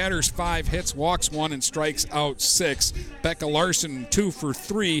run, scatters 5 hits, walks 1, and strikes out 6. Becca Larson, 2 for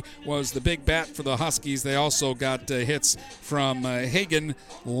 3, was the big bat for the Huskies. They also got hits from Hagen,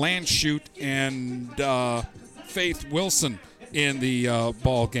 Landshut, and Faith Wilson in the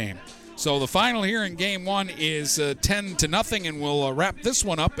ball game. So the final here in Game 1 is 10-0, and we'll wrap this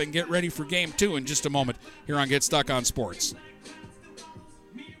one up and get ready for Game 2 in just a moment here on Get Stuck on Sports.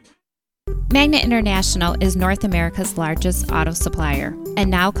 Magna International is North America's largest auto supplier and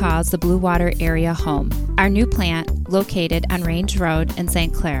now calls the Blue Water area home. Our new plant, located on Range Road in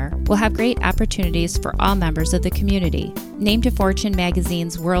St. Clair, will have great opportunities for all members of the community. Named to Fortune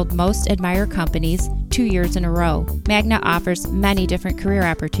magazine's World Most Admired Companies 2 years in a row, Magna offers many different career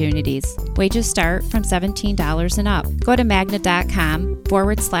opportunities. Wages start from $17 and up. Go to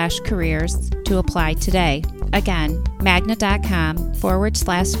magna.com/careers to apply today. Again,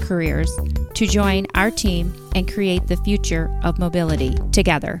 magna.com/careers to to join our team and create the future of mobility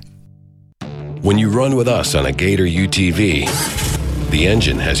together. When you run with us on a Gator UTV, the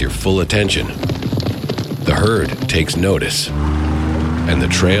engine has your full attention. The herd takes notice. And the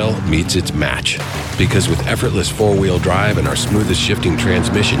trail meets its match. Because with effortless four-wheel drive and our smoothest shifting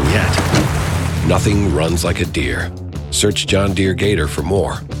transmission yet, nothing runs like a deer. Search John Deere Gator for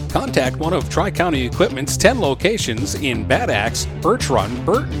more. Contact one of Tri-County Equipment's 10 locations in Bad Axe, Birch Run,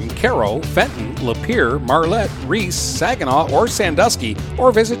 Burton, Caro, Fenton, Lapeer, Marlette, Reese, Saginaw, or Sandusky,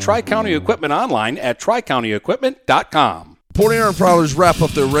 or visit Tri-County Equipment online at tricountyequipment.com. Port Huron Prowlers wrap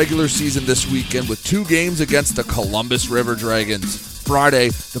up their regular season this weekend with 2 games against the Columbus River Dragons. Friday,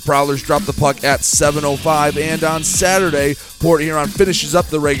 the Prowlers drop the puck at 7:05, and on Saturday, Port Huron finishes up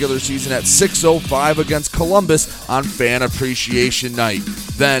the regular season at 6:05 against Columbus on Fan Appreciation Night.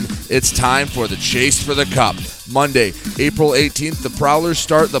 Then, it's time for the chase for the Cup. Monday, April 18th, the Prowlers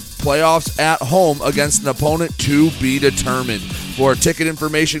start the playoffs at home against an opponent to be determined. For ticket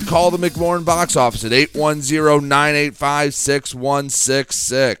information, call the McMorran box office at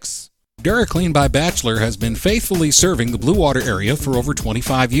 810-985-6166. DuraClean by Bachelor has been faithfully serving the Blue Water area for over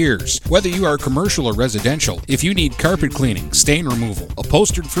 25 years. Whether you are commercial or residential, if you need carpet cleaning, stain removal,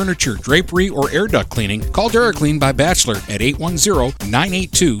 upholstered furniture, drapery, or air duct cleaning, call DuraClean by Bachelor at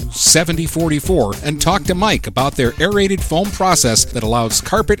 810-982-7044 and talk to Mike about their aerated foam process that allows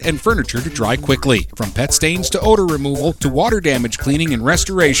carpet and furniture to dry quickly. From pet stains to odor removal to water damage cleaning and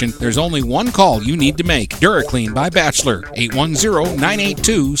restoration, there's only one call you need to make. DuraClean by Bachelor,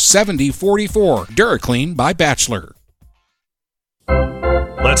 810-982-7044. DuraClean by Bachelor.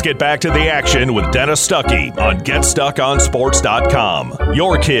 Let's get back to the action with Dennis Stuckey on GetStuckOnSports.com.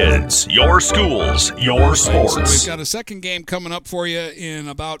 Your kids, your schools, your sports. So we've got a second game coming up for you in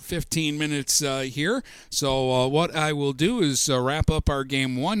about 15 minutes here. So what I will do is wrap up our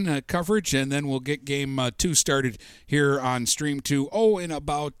Game 1 coverage, and then we'll get Game 2 started here on Stream 2. In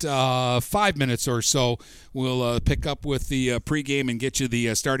about 5 minutes or so, we'll pick up with the pregame and get you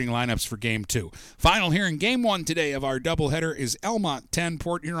the starting lineups for Game 2. Final here in Game 1 today of our doubleheader is Almont 10,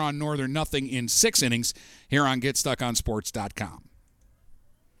 Port Huron Northern nothing in 6 innings here on GetStuckOnSports.com.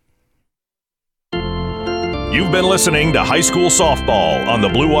 You've been listening to High School Softball on the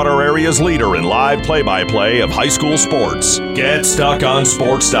Blue Water area's leader in live play-by-play of high school sports.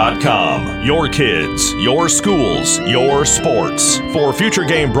 GetStuckOnSports.com. Your kids, your schools, your sports. For future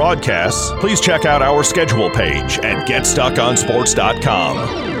game broadcasts, please check out our schedule page at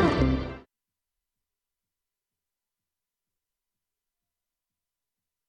GetStuckOnSports.com.